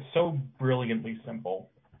it's so brilliantly simple.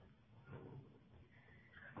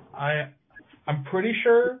 I'm pretty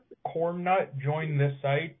sure Corn Nut joined this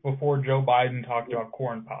site before Joe Biden talked about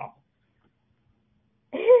Corn Pop.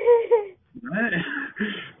 What?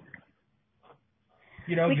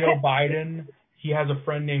 You know, Joe Biden, he has a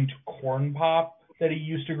friend named Corn Pop that he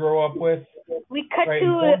used to grow up with. We cut right? to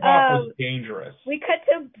Corn Pop was dangerous. We cut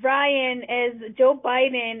to Brian as Joe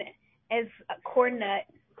Biden as Corn Nut.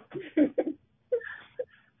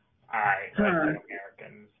 All right, listen,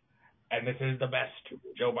 Americans, and this is the best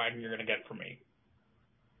Joe Biden you're gonna get from me.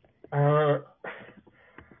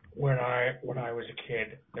 When I was a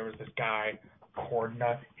kid, there was this guy, Corn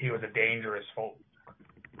Nut. He was a dangerous folk.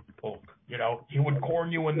 You know, he would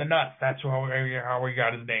corn you in the nuts. That's how he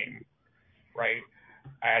got his name, right?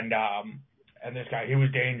 And this guy, he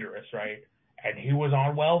was dangerous, right? And he was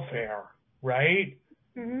on welfare, right?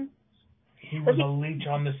 Mm-hmm. He was a leech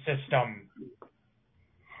on the system.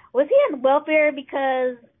 Was he on welfare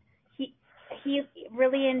because he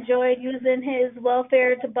really enjoyed using his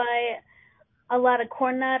welfare to buy a lot of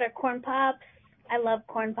Corn Nut or Corn Pops? I love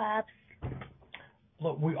Corn Pops.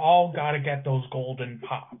 Look, we all got to get those golden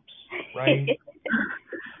pops, right?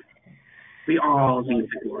 We all need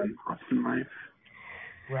the golden pops in life.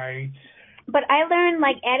 Right. But I learned,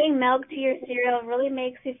 like, adding milk to your cereal really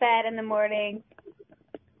makes you fat in the morning.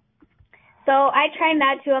 So I try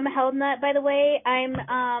not to. I'm a health nut, by the way. I'm,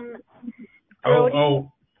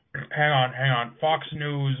 Oh, hang on. Fox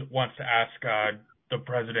News wants to ask the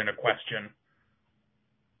president a question.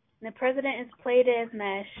 The president is played as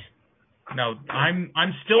Mesh. No, I'm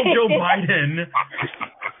still Joe Biden.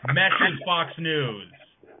 Mesh is Fox News.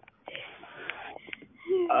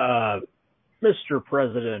 Mr.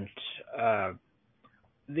 President,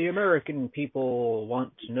 the American people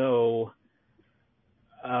want to know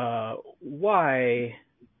why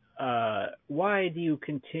do you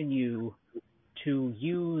continue to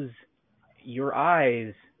use your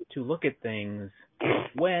eyes to look at things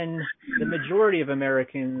when the majority of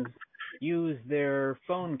Americans use their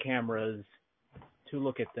phone cameras to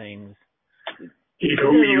look at things? He It's a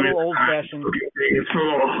told me little old-fashioned.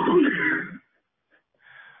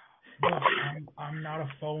 I'm not a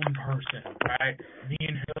phone person, right? Me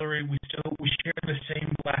and Hillary, we share the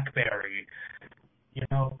same BlackBerry, you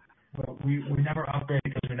know. But we never upgraded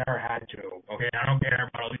because we never had to. Okay, I don't care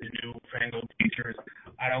about all these new fangled features.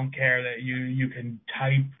 I don't care that you can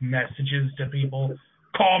type messages to people.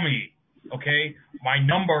 Call me, okay? My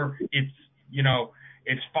number it's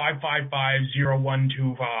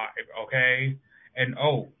 555-0125. Okay, and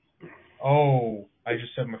I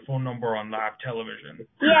just said my phone number on live television.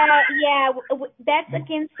 Yeah, that's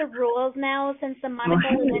against the rules now since the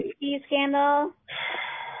Monica Lewinsky scandal.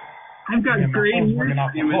 I've got great news for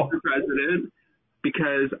you, hook. Mr. President,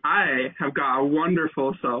 because I have got a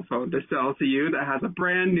wonderful cell phone to sell to you that has a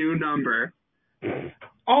brand new number.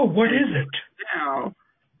 Oh, what is it? Now,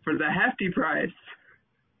 for the hefty price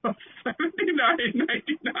of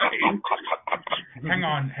 $79.99. Hang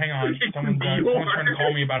on. Someone's trying to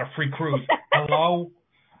call me about a free cruise. Hello?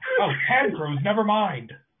 Oh, Ted Cruz, never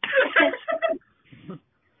mind.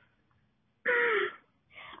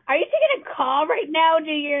 Are you taking a call right now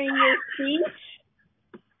during your speech?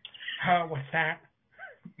 What's that?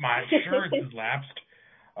 My insurance has lapsed.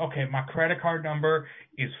 Okay, my credit card number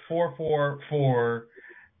is 444-624-024-4444.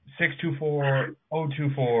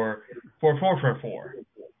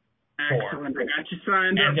 Excellent. I got you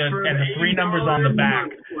signed up for the three numbers on the back.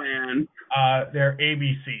 Plan. They're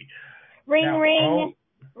ABC. Ring, now, ring.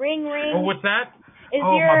 Ring, ring. Oh, what's that? Is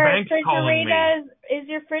my your bank's calling me. Is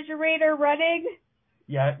your refrigerator running?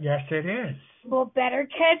 Yeah, yes, it is. Well, better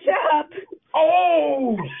catch up.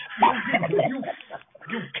 Oh,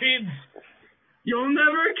 you kids! You'll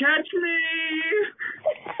never catch me.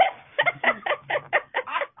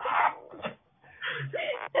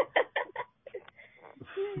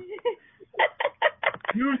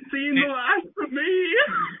 You've seen the last of me.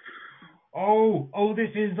 Oh,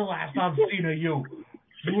 this is the last I've seen of you.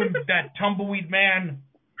 You and that tumbleweed man.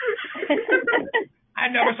 I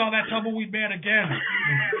never saw that tumbleweed man again.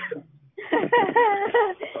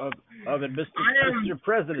 Mr.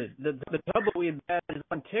 President, the tumbleweed man is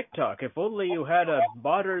on TikTok. If only you had a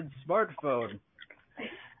modern smartphone.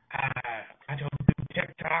 I don't do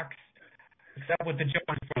TikToks except with the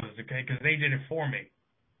Jonas Brothers, okay? Because they did it for me.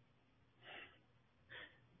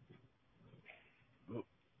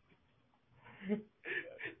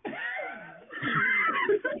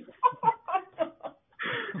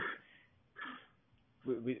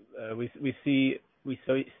 We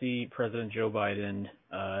see President Joe Biden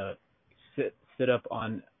sit up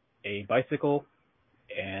on a bicycle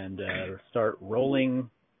and start rolling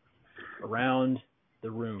around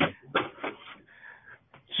the room.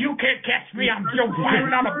 You can't catch me. I'm Joe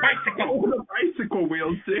Biden on a bicycle. The bicycle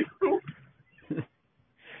wheels too.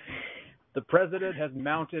 The president has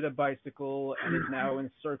mounted a bicycle and is now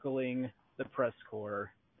encircling the press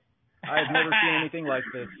corps. I've never seen anything like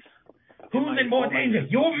this. Who's in more danger?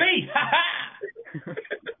 You or me?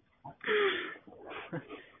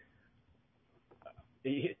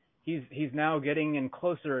 He's now getting in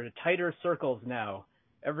closer to tighter circles now.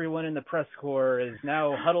 Everyone in the press corps is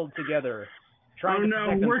now huddled together, trying to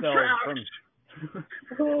protect themselves from...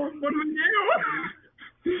 What do we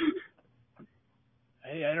do?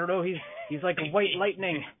 I don't know. He's like a white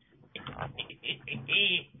lightning.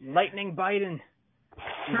 Lightning Biden.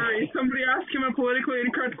 Hurry, somebody ask him a politically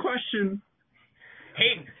incorrect question.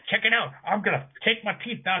 Hey, check it out. I'm going to take my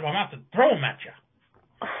teeth out of my mouth and throw them at you.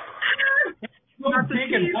 Not the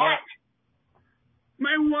big and teeth. black.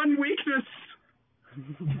 My one weakness.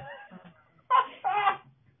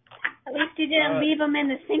 At least you didn't leave them in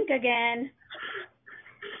the sink again.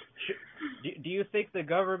 Do you think the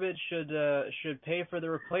government should pay for the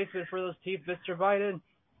replacement for those teeth, Mr. Biden?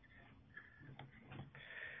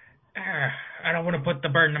 I don't want to put the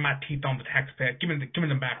burden of my teeth on the taxpayer. Give me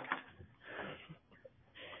them back.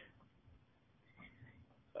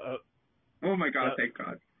 Oh my God! Thank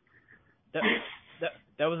God.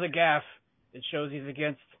 That was a gaffe. It shows he's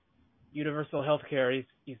against universal health care.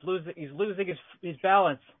 He's losing his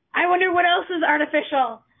balance. I wonder what else is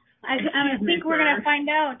artificial. I think we're gonna find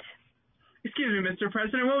out. Excuse me, Mr.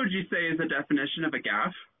 President. What would you say is the definition of a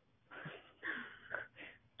gaffe?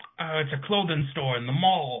 It's a clothing store in the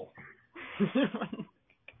mall.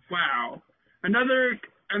 Wow. Another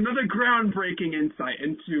another groundbreaking insight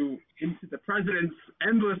into the president's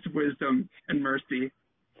endless wisdom and mercy.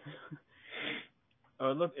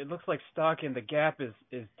 Oh, it looks like stock in the Gap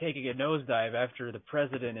is taking a nosedive after the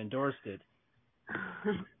president endorsed it.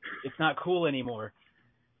 It's not cool anymore.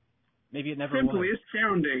 Maybe it never Simply was.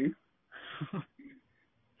 astounding.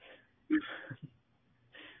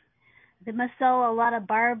 They must sell a lot of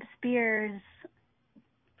barbed spears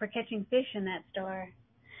for catching fish in that store.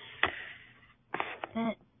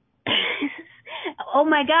 Oh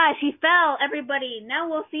my gosh, he fell, everybody. Now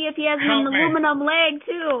we'll see if he has an aluminum leg,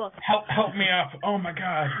 too. Help me up. Oh my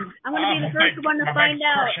God. I'm going to be the first one to find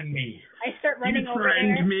out. Crushing me. I start running You over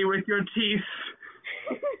threatened there. me with your teeth.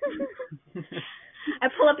 I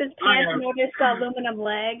pull up his pants and notice the aluminum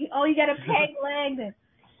leg. Oh, you got a peg leg.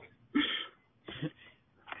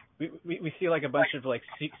 We see like a bunch of like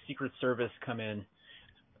Secret Service come in.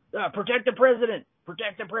 Protect the president!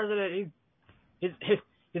 Protect the president!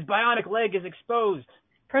 His bionic leg is exposed.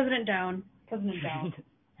 President down. President down.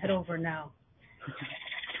 Head over now.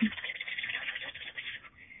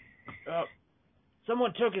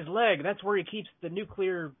 Someone took his leg. That's where he keeps the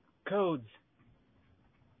nuclear codes.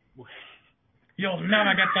 You'll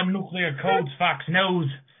never get the nuclear codes, Fox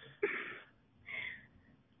News.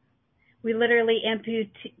 We literally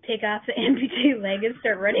take off the amputee leg and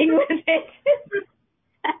start running with it.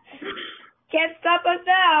 Can't stop us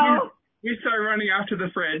now. We start running after the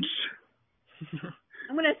fridge.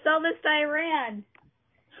 I'm going to sell this to Iran.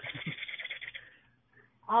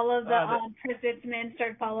 All of the president's men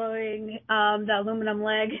start following the aluminum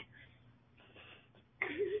leg.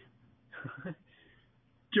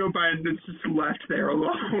 Joe Biden is just left there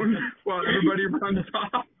alone while everybody runs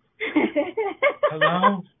off.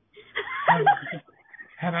 Hello?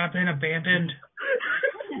 Have I been abandoned?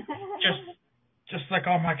 Just like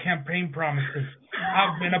all my campaign promises.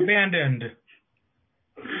 I've been abandoned.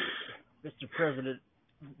 Mr.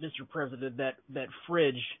 President, that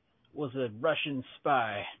fridge was a Russian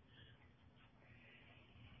spy.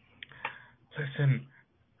 Listen,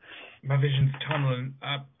 my vision's tunneling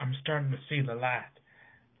up. I'm starting to see the light.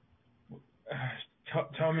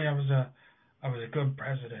 Tell me I was a good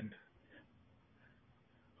president.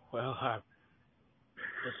 Well,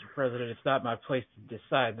 Mr. President, it's not my place to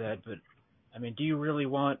decide that, but I mean, do you really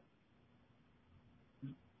want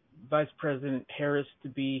Vice President Harris to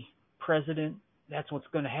be president? That's what's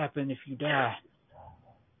going to happen if you die.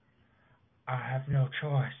 I have no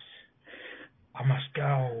choice. I must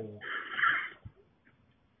go.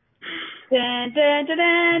 Dun, dun, dun,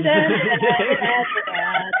 dun, dun, dun,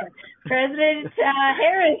 dun. President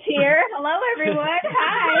Harris here. Hello, everyone.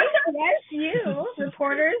 Hi. Yes, you.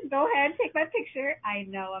 Reporters, go ahead, take my picture. I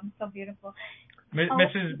know, I'm so beautiful.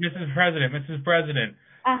 Mrs. President.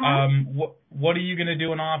 Uh-huh. What are you going to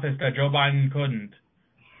do in office that Joe Biden couldn't?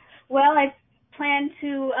 Well, I plan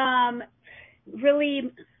to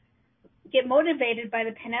really get motivated by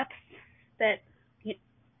the pinups that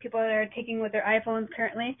people are taking with their iPhones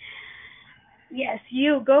currently. Yes,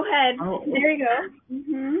 you. Go ahead. Oh. There you go.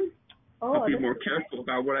 Mm-hmm. I'll be more careful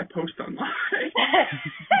about what I post online.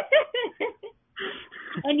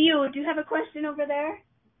 And you, do you have a question over there?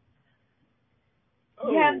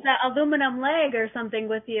 Oh. You have the aluminum leg or something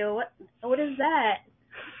with you. What is that?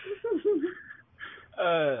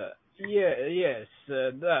 Yes.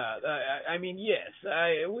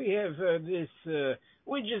 We have this.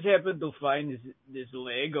 We just happened to find this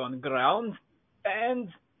leg on ground, and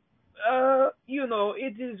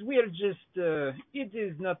it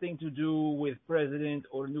is nothing to do with president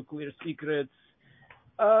or nuclear secrets.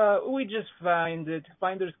 We just find it,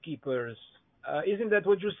 finders keepers. Isn't that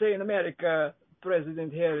what you say in America,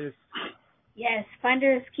 President Harris? Yes,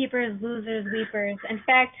 finders, keepers, losers, weepers. In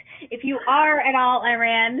fact, if you are at all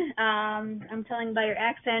Iran, I'm telling by your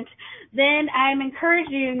accent, then I'm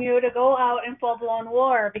encouraging you to go out in full-blown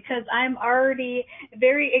war, because I'm already a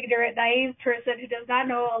very ignorant, naive person who does not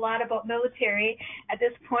know a lot about military at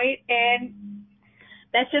this point, and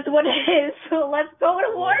that's just what it is. So let's go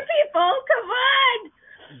to war, people! Come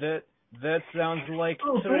on! That sounds like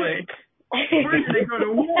Oh, trick. We're gonna go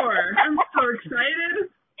to war. I'm so excited.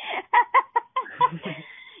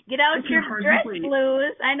 Get out I can your hardly dress wait.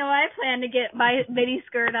 blues. I know I plan to get my mini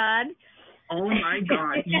skirt on. Oh my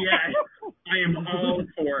God, yes. I am all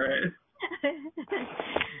for it.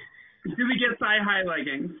 Do we get thigh-high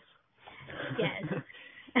leggings? Yes.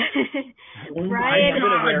 Oh Brian, my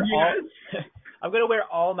God, yes. I'm gonna wear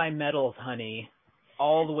all my medals, honey,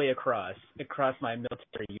 all the way across my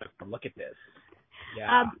military uniform. Look at this.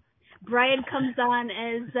 Yeah. Brian comes on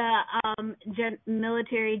as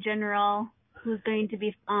military general who's going to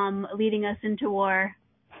be leading us into war.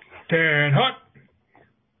 Dan Hut.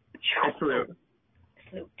 Salute.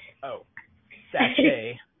 Salute. Oh,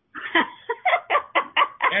 sachet.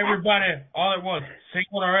 Everybody, all at once, sing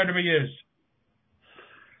what our enemy is.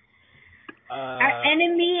 Our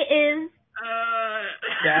enemy is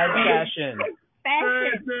Bad fashion.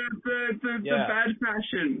 fashion. The Yeah. bad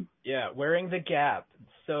fashion. Yeah, wearing the Gap.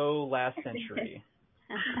 So last century.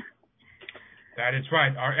 That is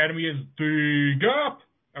right. Our enemy is the Gap.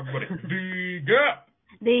 Everybody, the Gap.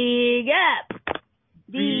 The Gap.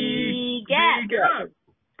 The Gap. The Gap.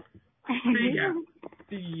 The Gap.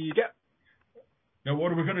 The Gap. Now,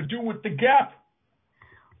 what are we gonna do with the Gap?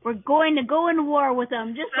 We're going to go in war with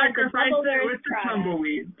them, just like the Sacrifice Bubble it Bears with the product.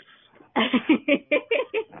 tumbleweeds.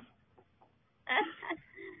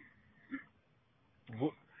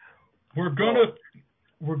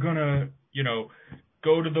 We're gonna,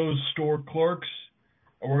 go to those store clerks,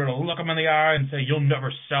 and we're gonna look them in the eye and say, "You'll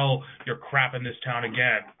never sell your crap in this town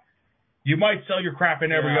again. You might sell your crap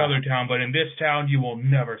in every other town, but in this town, you will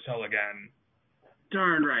never sell again."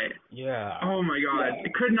 Darn right. Yeah. Oh my God. I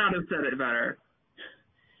could not have said it better.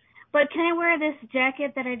 But can I wear this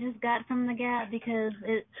jacket that I just got from the Gap because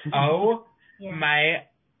it? Oh Yeah. my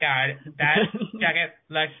God, that jacket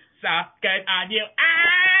looks so good on you.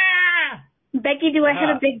 Ah! Becky, do I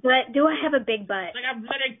have a big butt? Do I have a big butt? Like I'm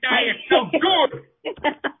letting die. It's so good.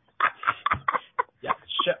 Yeah,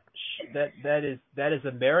 that is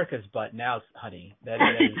America's butt now, honey. That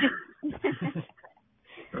is.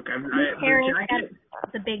 Look, Harris the jacket.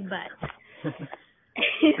 got the big butt.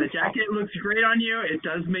 The jacket looks great on you. It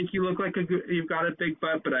does make you look like you've got a big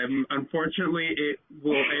butt, but unfortunately,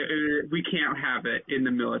 we can't have it in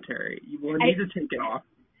the military. You will need to take it off.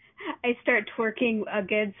 I start twerking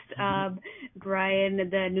against Brian,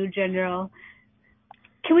 the new general.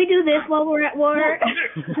 Can we do this while we're at war?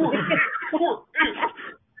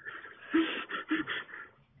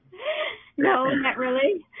 No, not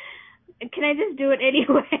really. Can I just do it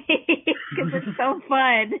anyway? Because it's so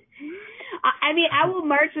fun. I mean, I will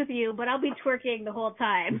march with you, but I'll be twerking the whole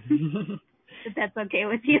time. If that's okay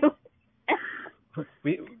with you.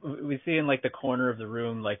 we see in like the corner of the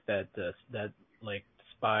room like that like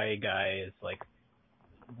spy guy is like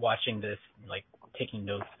watching this, like taking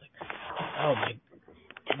notes, like, oh my,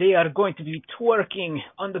 they are going to be twerking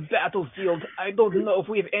on the battlefield. I don't know if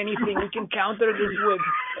we have anything we can counter this with.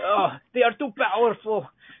 Oh, they are too powerful.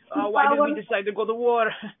 Why did we decide to go to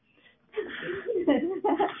war?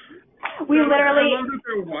 We literally. I love that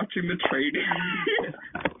they're watching the training.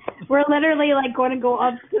 We're literally like going to go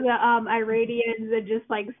up to the Iranians and just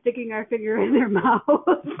like sticking our finger in their mouth.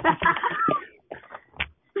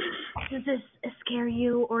 Does this scare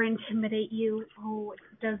you or intimidate you? Oh,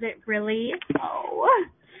 does it really? Oh.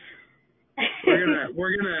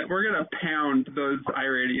 We're gonna pound those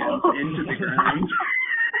Iranians into the ground.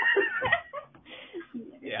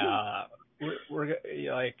 Yeah, we're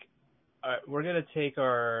gonna take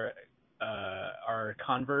our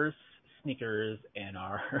Converse sneakers and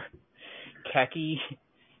our khaki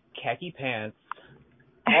pants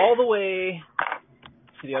all the way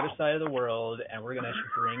to the other side of the world, and we're gonna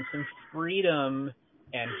bring some freedom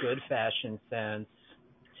and good fashion sense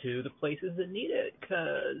to the places that need it,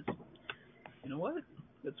 because you know what?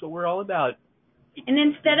 That's what we're all about. And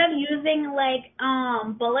instead of using like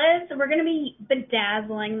bullets, we're gonna be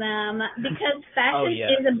bedazzling them, because fashion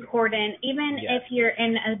is important, even if you're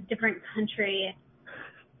in a different country.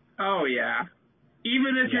 Oh yeah.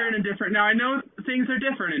 Even if you're in a different, now I know things are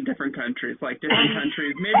different in different countries, like different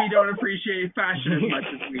countries maybe don't appreciate fashion as much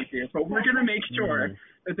as we do, but we're going to make sure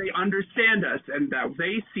that they understand us and that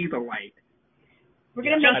they see the light. We're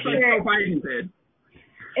going to make sure Joe Biden did.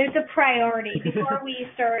 It's a priority before we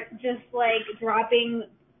start just like dropping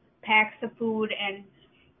packs of food and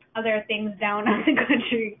other things down on the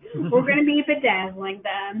country. We're going to be bedazzling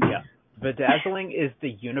them. Yeah. Bedazzling is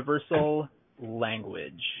the universal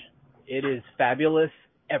language. It is fabulous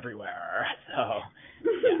everywhere. So,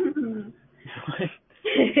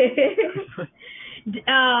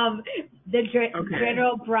 yeah.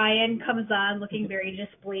 General Brian comes on looking very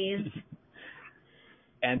displeased.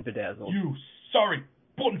 And bedazzled. You sorry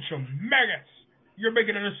bunch of maggots! You're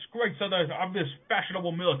making a disgrace of this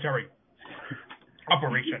fashionable military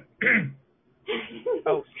operation.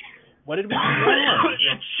 Oh, what did we do?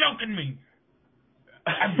 You're choking me.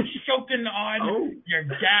 I'm choking on your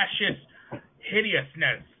gaseous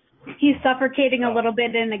hideousness. He's suffocating a little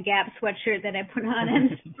bit in a Gap sweatshirt that I put on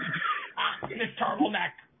him. The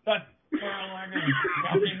turtleneck. The turtleneck is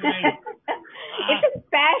choking me. It's a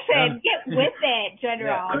fashion. Get with it,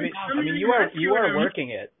 General. Yeah, I mean, you are working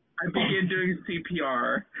it. I begin doing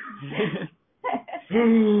CPR.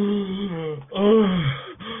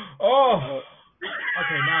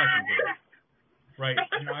 Okay, now I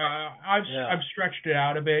I've stretched it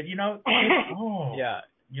out a bit. You know. Yeah.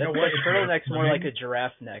 You know what? Turtleneck's more like a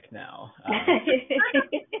giraffe neck now.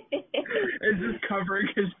 It's just covering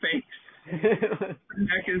his face. The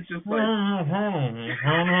neck is just like.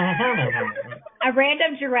 A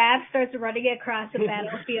random giraffe starts running across the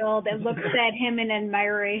battlefield and looks at him in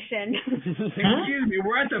admiration. Excuse me,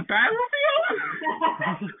 we're at the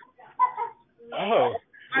battlefield? Oh.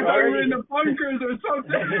 I thought we were in the bunkers or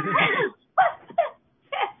something.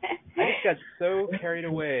 I just got so carried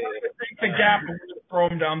away. Take the gap and throw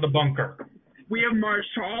him down the bunker. We have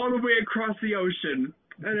marched all the way across the ocean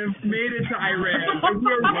and have made it to Iran. And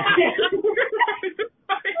we're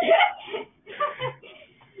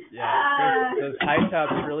yeah, those high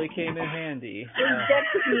tops really came in handy.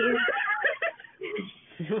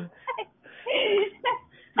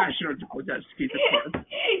 National jet ski support.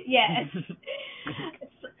 Yes.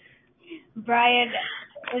 Brian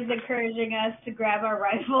is encouraging us to grab our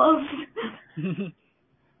rifles.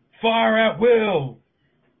 Fire at will.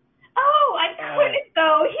 Oh, I couldn't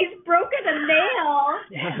though. He's broken a nail.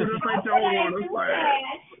 What if I don't want to fire?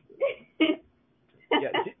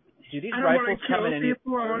 Yeah, do these I don't rifles want to come kill in any?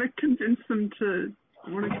 people. I want to convince them to. I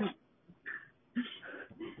want to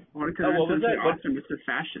convince them to optimistic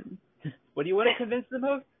fashion. What do you want to convince them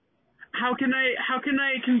of? How can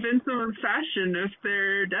I convince them of fashion if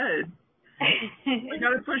they're dead? We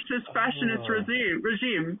gotta push this fascist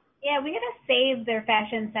regime. Yeah, we gotta save their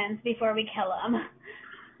fashion sense before we kill them.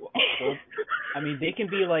 Well, I mean, they can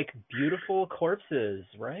be like beautiful corpses,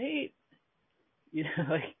 right? You know,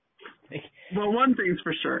 like. Well, one thing's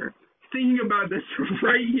for sure. Thinking about this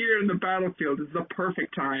right here in the battlefield is the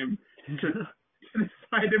perfect time to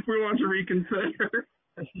decide if we want to reconsider.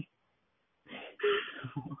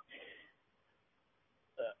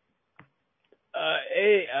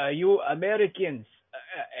 Hey, you Americans.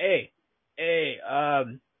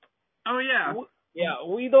 Oh yeah.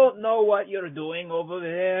 We don't know what you're doing over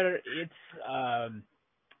there. It's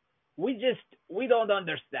we don't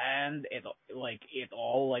understand it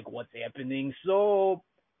all, like what's happening. So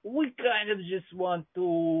we kind of just want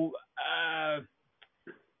to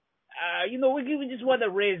we just want to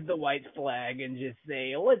raise the white flag and just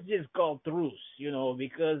say, let's just call truce,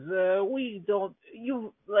 because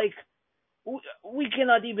we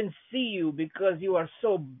cannot even see you because you are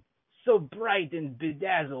so bright and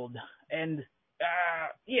bedazzled. And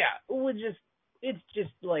it's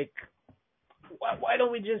just like, why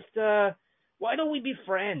don't we be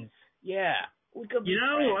friends? Yeah, we could be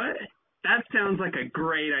friends. What? That sounds like a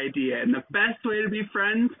great idea. And the best way to be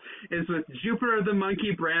friends is with Jupiter the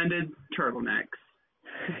Monkey branded turtlenecks.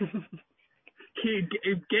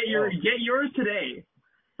 Get yours today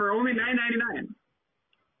for only $9.99.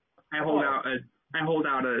 I hold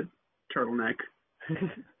out a turtleneck.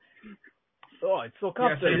 Oh, it's so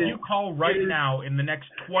comfortable. Yes, if you call right now in the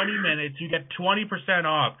next 20 minutes, you get 20%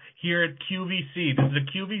 off here at QVC. This is a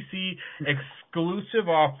QVC exclusive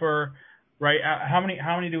offer, right? How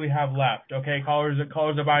many do we have left? Okay, callers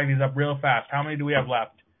are buying these up real fast. How many do we have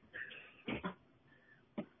left?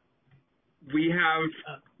 We have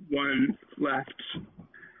one left.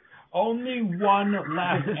 Only one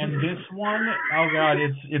left, and this one, oh god,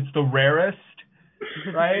 it's the rarest.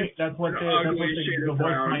 Right? That's what the voice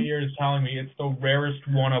in my ear is telling me. It's the rarest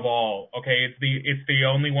one of all. Okay, it's the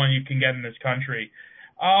only one you can get in this country.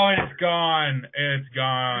 Oh, it's gone. It's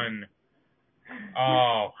gone.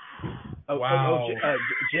 Oh. Wow.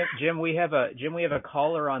 Jim, we have a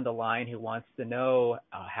caller on the line who wants to know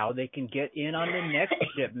how they can get in on the next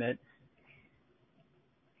shipment.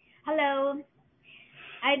 Hello.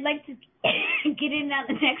 I'd like to get in on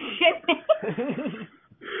the next shipment.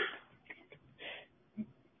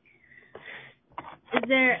 Is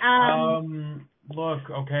there look,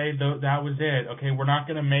 okay, that was it. Okay, we're not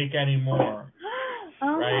gonna make any more.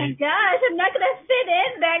 Oh right? my gosh, I'm not gonna fit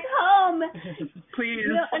in back home. Please,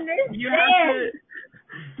 you don't understand.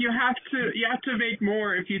 You have to make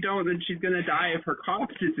more. If you don't, then she's gonna die of her cough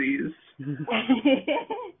disease.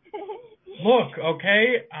 Look,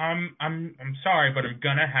 okay, I'm sorry, but I'm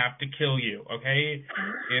gonna have to kill you. Okay,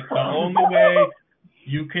 if the only way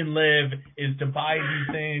you can live is to buy these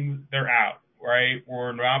things, they're out. Right,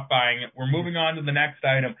 we're not buying it. We're moving on to the next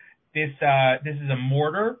item. This is a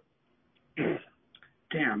mortar.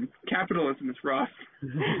 Damn, capitalism is rough.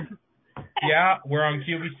 Yeah, we're on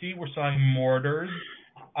QVC. We're selling mortars.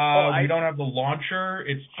 We don't have the launcher.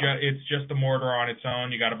 It's just a mortar on its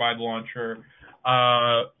own. You got to buy the launcher,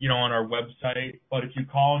 on our website. But if you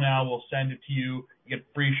call now, we'll send it to you. You get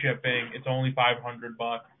free shipping. It's only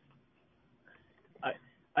 $500.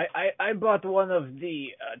 I bought one of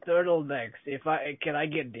the turtlenecks. Can I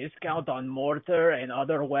get discount on mortar and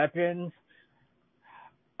other weapons?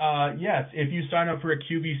 Yes, if you sign up for a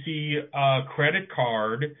QVC credit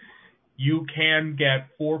card, you can get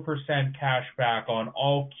 4% cash back on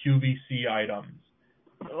all QVC items.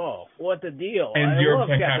 Oh, what a deal. And I 0% love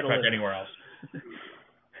cash back capitalism. anywhere else.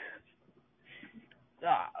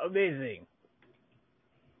 Amazing.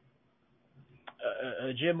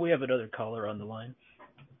 Jim, we have another caller on the line.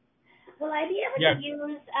 Will I be able to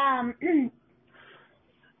use,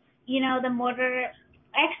 the mortar?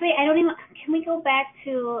 Actually, I don't even. Can we go back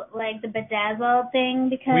to like the bedazzle thing?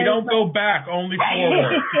 Because we don't go back, only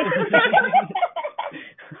forward.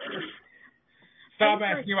 Stop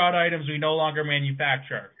asking about items we no longer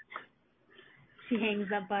manufacture. She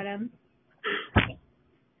hangs up on him.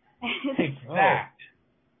 Take that.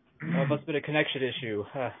 Oh, it must have been a connection issue.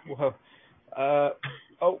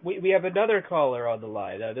 We have another caller on the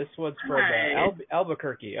line. This one's from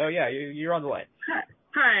Albuquerque. Oh, yeah, you're on the line.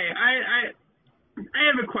 Hi, I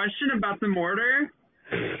have a question about the mortar.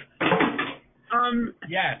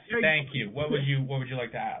 Yes, thank you. What would you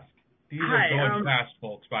like to ask? These are going fast,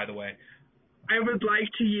 folks, by the way. I would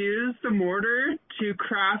like to use the mortar to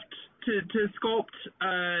craft to sculpt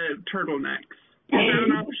turtlenecks. Is that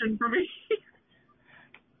an option for me?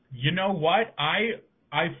 You know what? I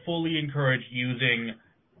fully encourage using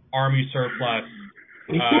Army surplus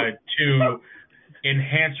to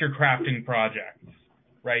enhance your crafting projects.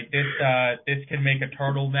 Right? This can make a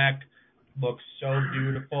turtleneck look so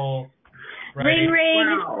beautiful. Right? Ring,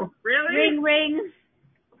 ring. Wow. Really? Ring, ring.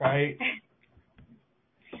 Right?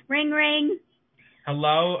 Ring, ring.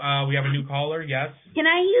 Hello, we have a new caller, yes? Can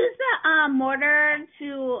I use the mortar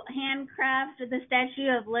to handcraft the Statue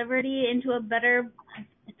of Liberty into a better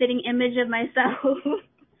fitting image of myself?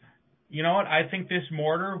 You know what? I think this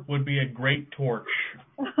mortar would be a great torch.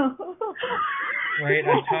 Right?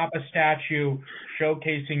 Atop a statue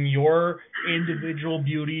showcasing your individual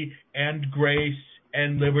beauty and grace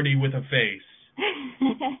and liberty with a face.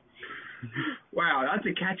 Wow, that's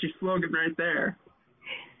a catchy slogan right there.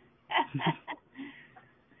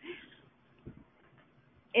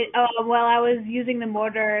 While I was using the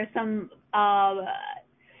mortar, some of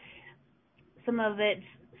it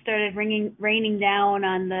started raining down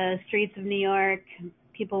on the streets of New York.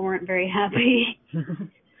 People weren't very happy.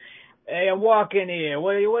 Hey, I'm walking here.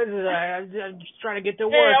 What is it? I'm just trying to get to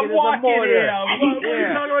work. Hey, I'm walking here.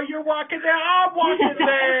 Yeah. No, you're walking there. I'm walking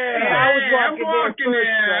there. Hey, I was walking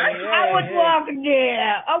there. I was walking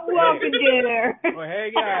there. I'm walking there. Well,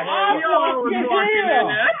 hey, guys. I'm walking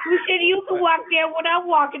there. Who said you can walk there when I'm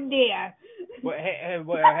walking there? Well,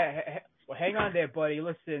 hang on there, buddy.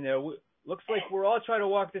 Listen, looks like we're all trying to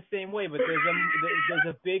walk the same way, but there's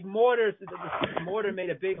a big mortar. The mortar made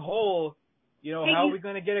a big hole. You know, how are we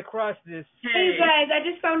going to get across this? Hey, guys, I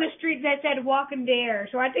just found a street that said walking there,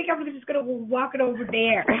 so I think I'm just going to walk it over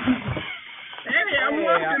there. Hey, I'm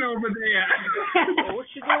walking over there. Hey, what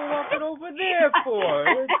you doing walking over there for?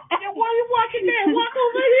 Yeah, why are you walking there? Walk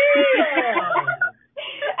over here.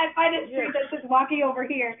 I find a street that says walking over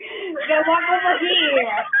here. You gotta walk over here.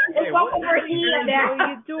 Hey, walk over here now. What are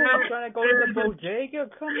you doing? I'm trying to go to the bodega?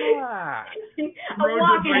 Come on. I'm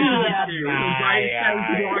walking here. The right side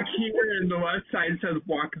says walk here and the left side says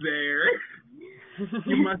walk there.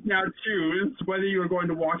 You must now choose whether you are going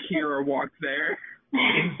to walk here or walk there.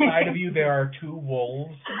 Inside of you there are two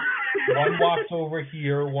wolves. One walks over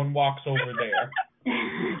here, one walks over there.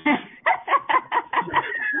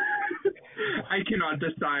 I cannot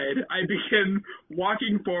decide. I begin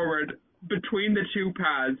walking forward between the two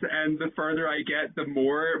paths, and the further I get, the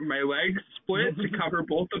more my legs split to cover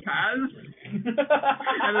both the paths.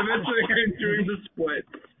 And eventually I'm doing the split.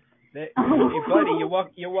 Hey, buddy,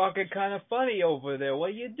 you're walking kind of funny over there.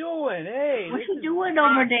 What are you doing? Hey, what you doing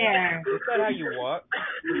over there? That's not how you walk.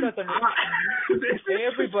 Hey,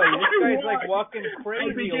 everybody, this guy's like walking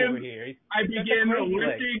crazy over here. I begin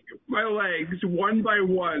lifting my legs one by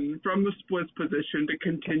one from the splits position to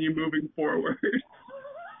continue moving forward.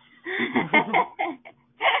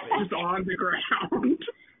 Just on the ground.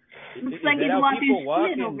 Looks like he's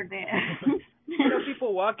walking shit over there. You know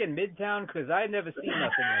people walk in Midtown? Because I've never seen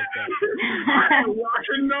nothing like that. I'm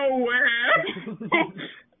walking nowhere.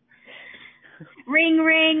 Ring,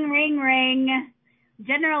 ring, ring, ring.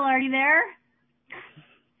 General, are you there?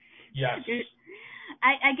 Yes.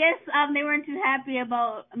 I guess they weren't too happy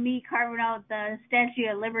about me carving out the Statue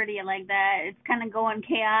of Liberty like that. It's kind of going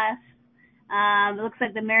chaos. It looks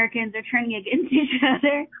like the Americans are turning against each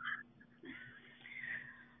other.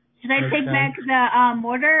 Should I take back the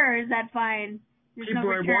mortar, or is that fine? There's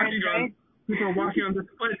people are walking on the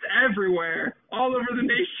splits everywhere, all over the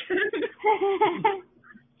nation.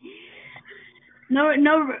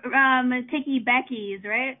 ticky backies,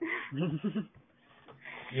 right?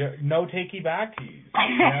 Yeah, no takey backies.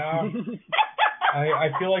 Yeah. I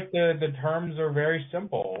feel like the terms are very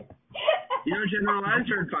simple. General, as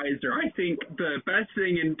your advisor, I think the best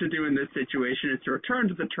thing to do in this situation is to return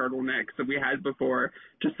to the turtlenecks that we had before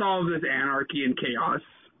to solve this anarchy and chaos.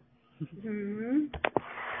 Mm-hmm.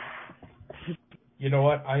 You know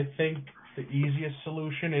what? I think the easiest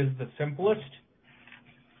solution is the simplest.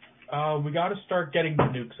 We got to start getting the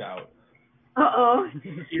nukes out. Uh-oh.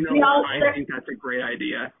 I think that's a great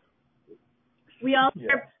idea. We all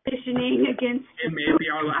start petitioning against... It may be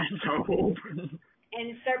our last hope.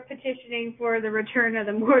 And start petitioning for the return of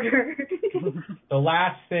the mortar. The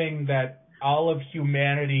last thing that all of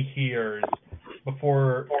humanity hears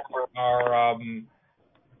before our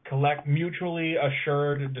mutually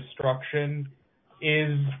assured destruction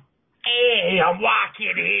is, "Hey, I'm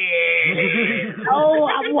walking here." Oh,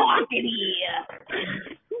 I'm walking here.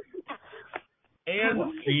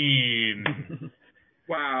 And scene.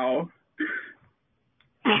 Wow.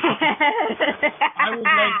 I would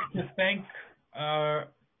like to thank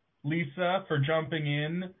Lisa for jumping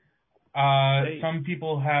in. Some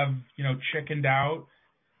people have, chickened out,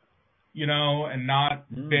 and not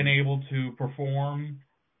been able to perform.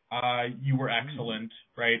 You were excellent,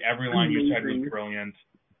 right? Every line you said was brilliant.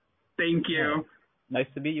 Thank you. Nice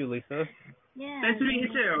to meet you, Lisa. Yeah. Nice to meet you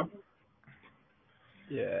too.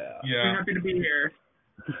 Yeah. I'm happy to be here.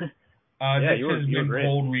 This has been great.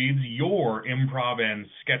 Cold Reads, your improv and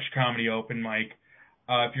sketch comedy open mic.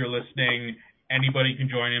 If you're listening, anybody can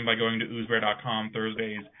join in by going to oozrare.com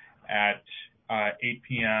Thursdays at 8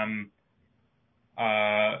 p.m.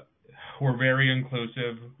 We're very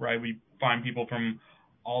inclusive, right? We find people from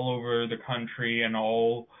all over the country and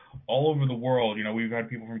all over the world. We've had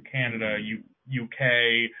people from Canada,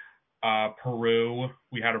 UK, Peru.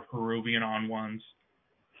 We had a Peruvian on once.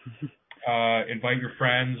 Invite your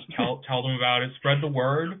friends, tell them about it, spread the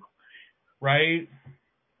word, right?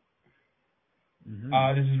 Mm-hmm.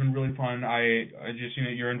 This has been really fun. I just,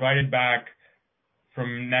 you're invited back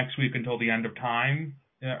from next week until the end of time.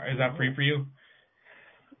 Is that free for you?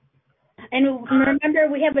 And remember,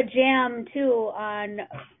 we have a jam, too, on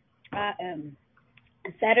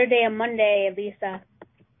Saturday and Monday, Lisa.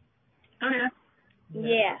 Oh,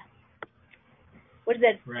 Yeah. What is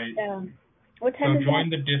it? Right. What time is join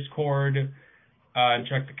the Discord and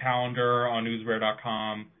check the calendar on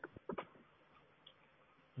oozrare.com.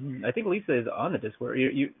 I think Lisa is on the Discord.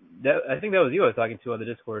 I think that was you I was talking to on the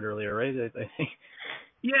Discord earlier, right? I think.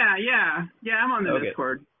 Yeah, I'm on the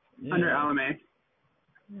Discord under Alame.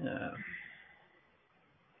 Yeah.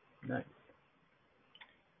 Nice.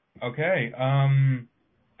 Okay.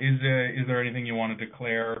 Is there anything you want to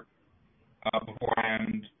declare before I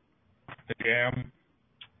end the jam?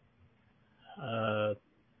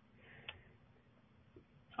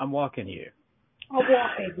 I'm walking here. I'm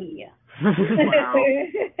walking here. Wow.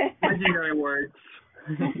 Legendary words.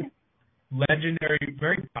 Legendary,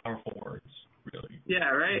 very powerful words, really. Yeah,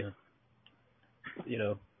 right?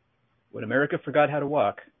 Yeah. When America forgot how to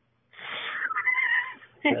walk,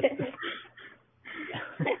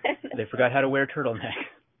 they forgot how to wear turtlenecks.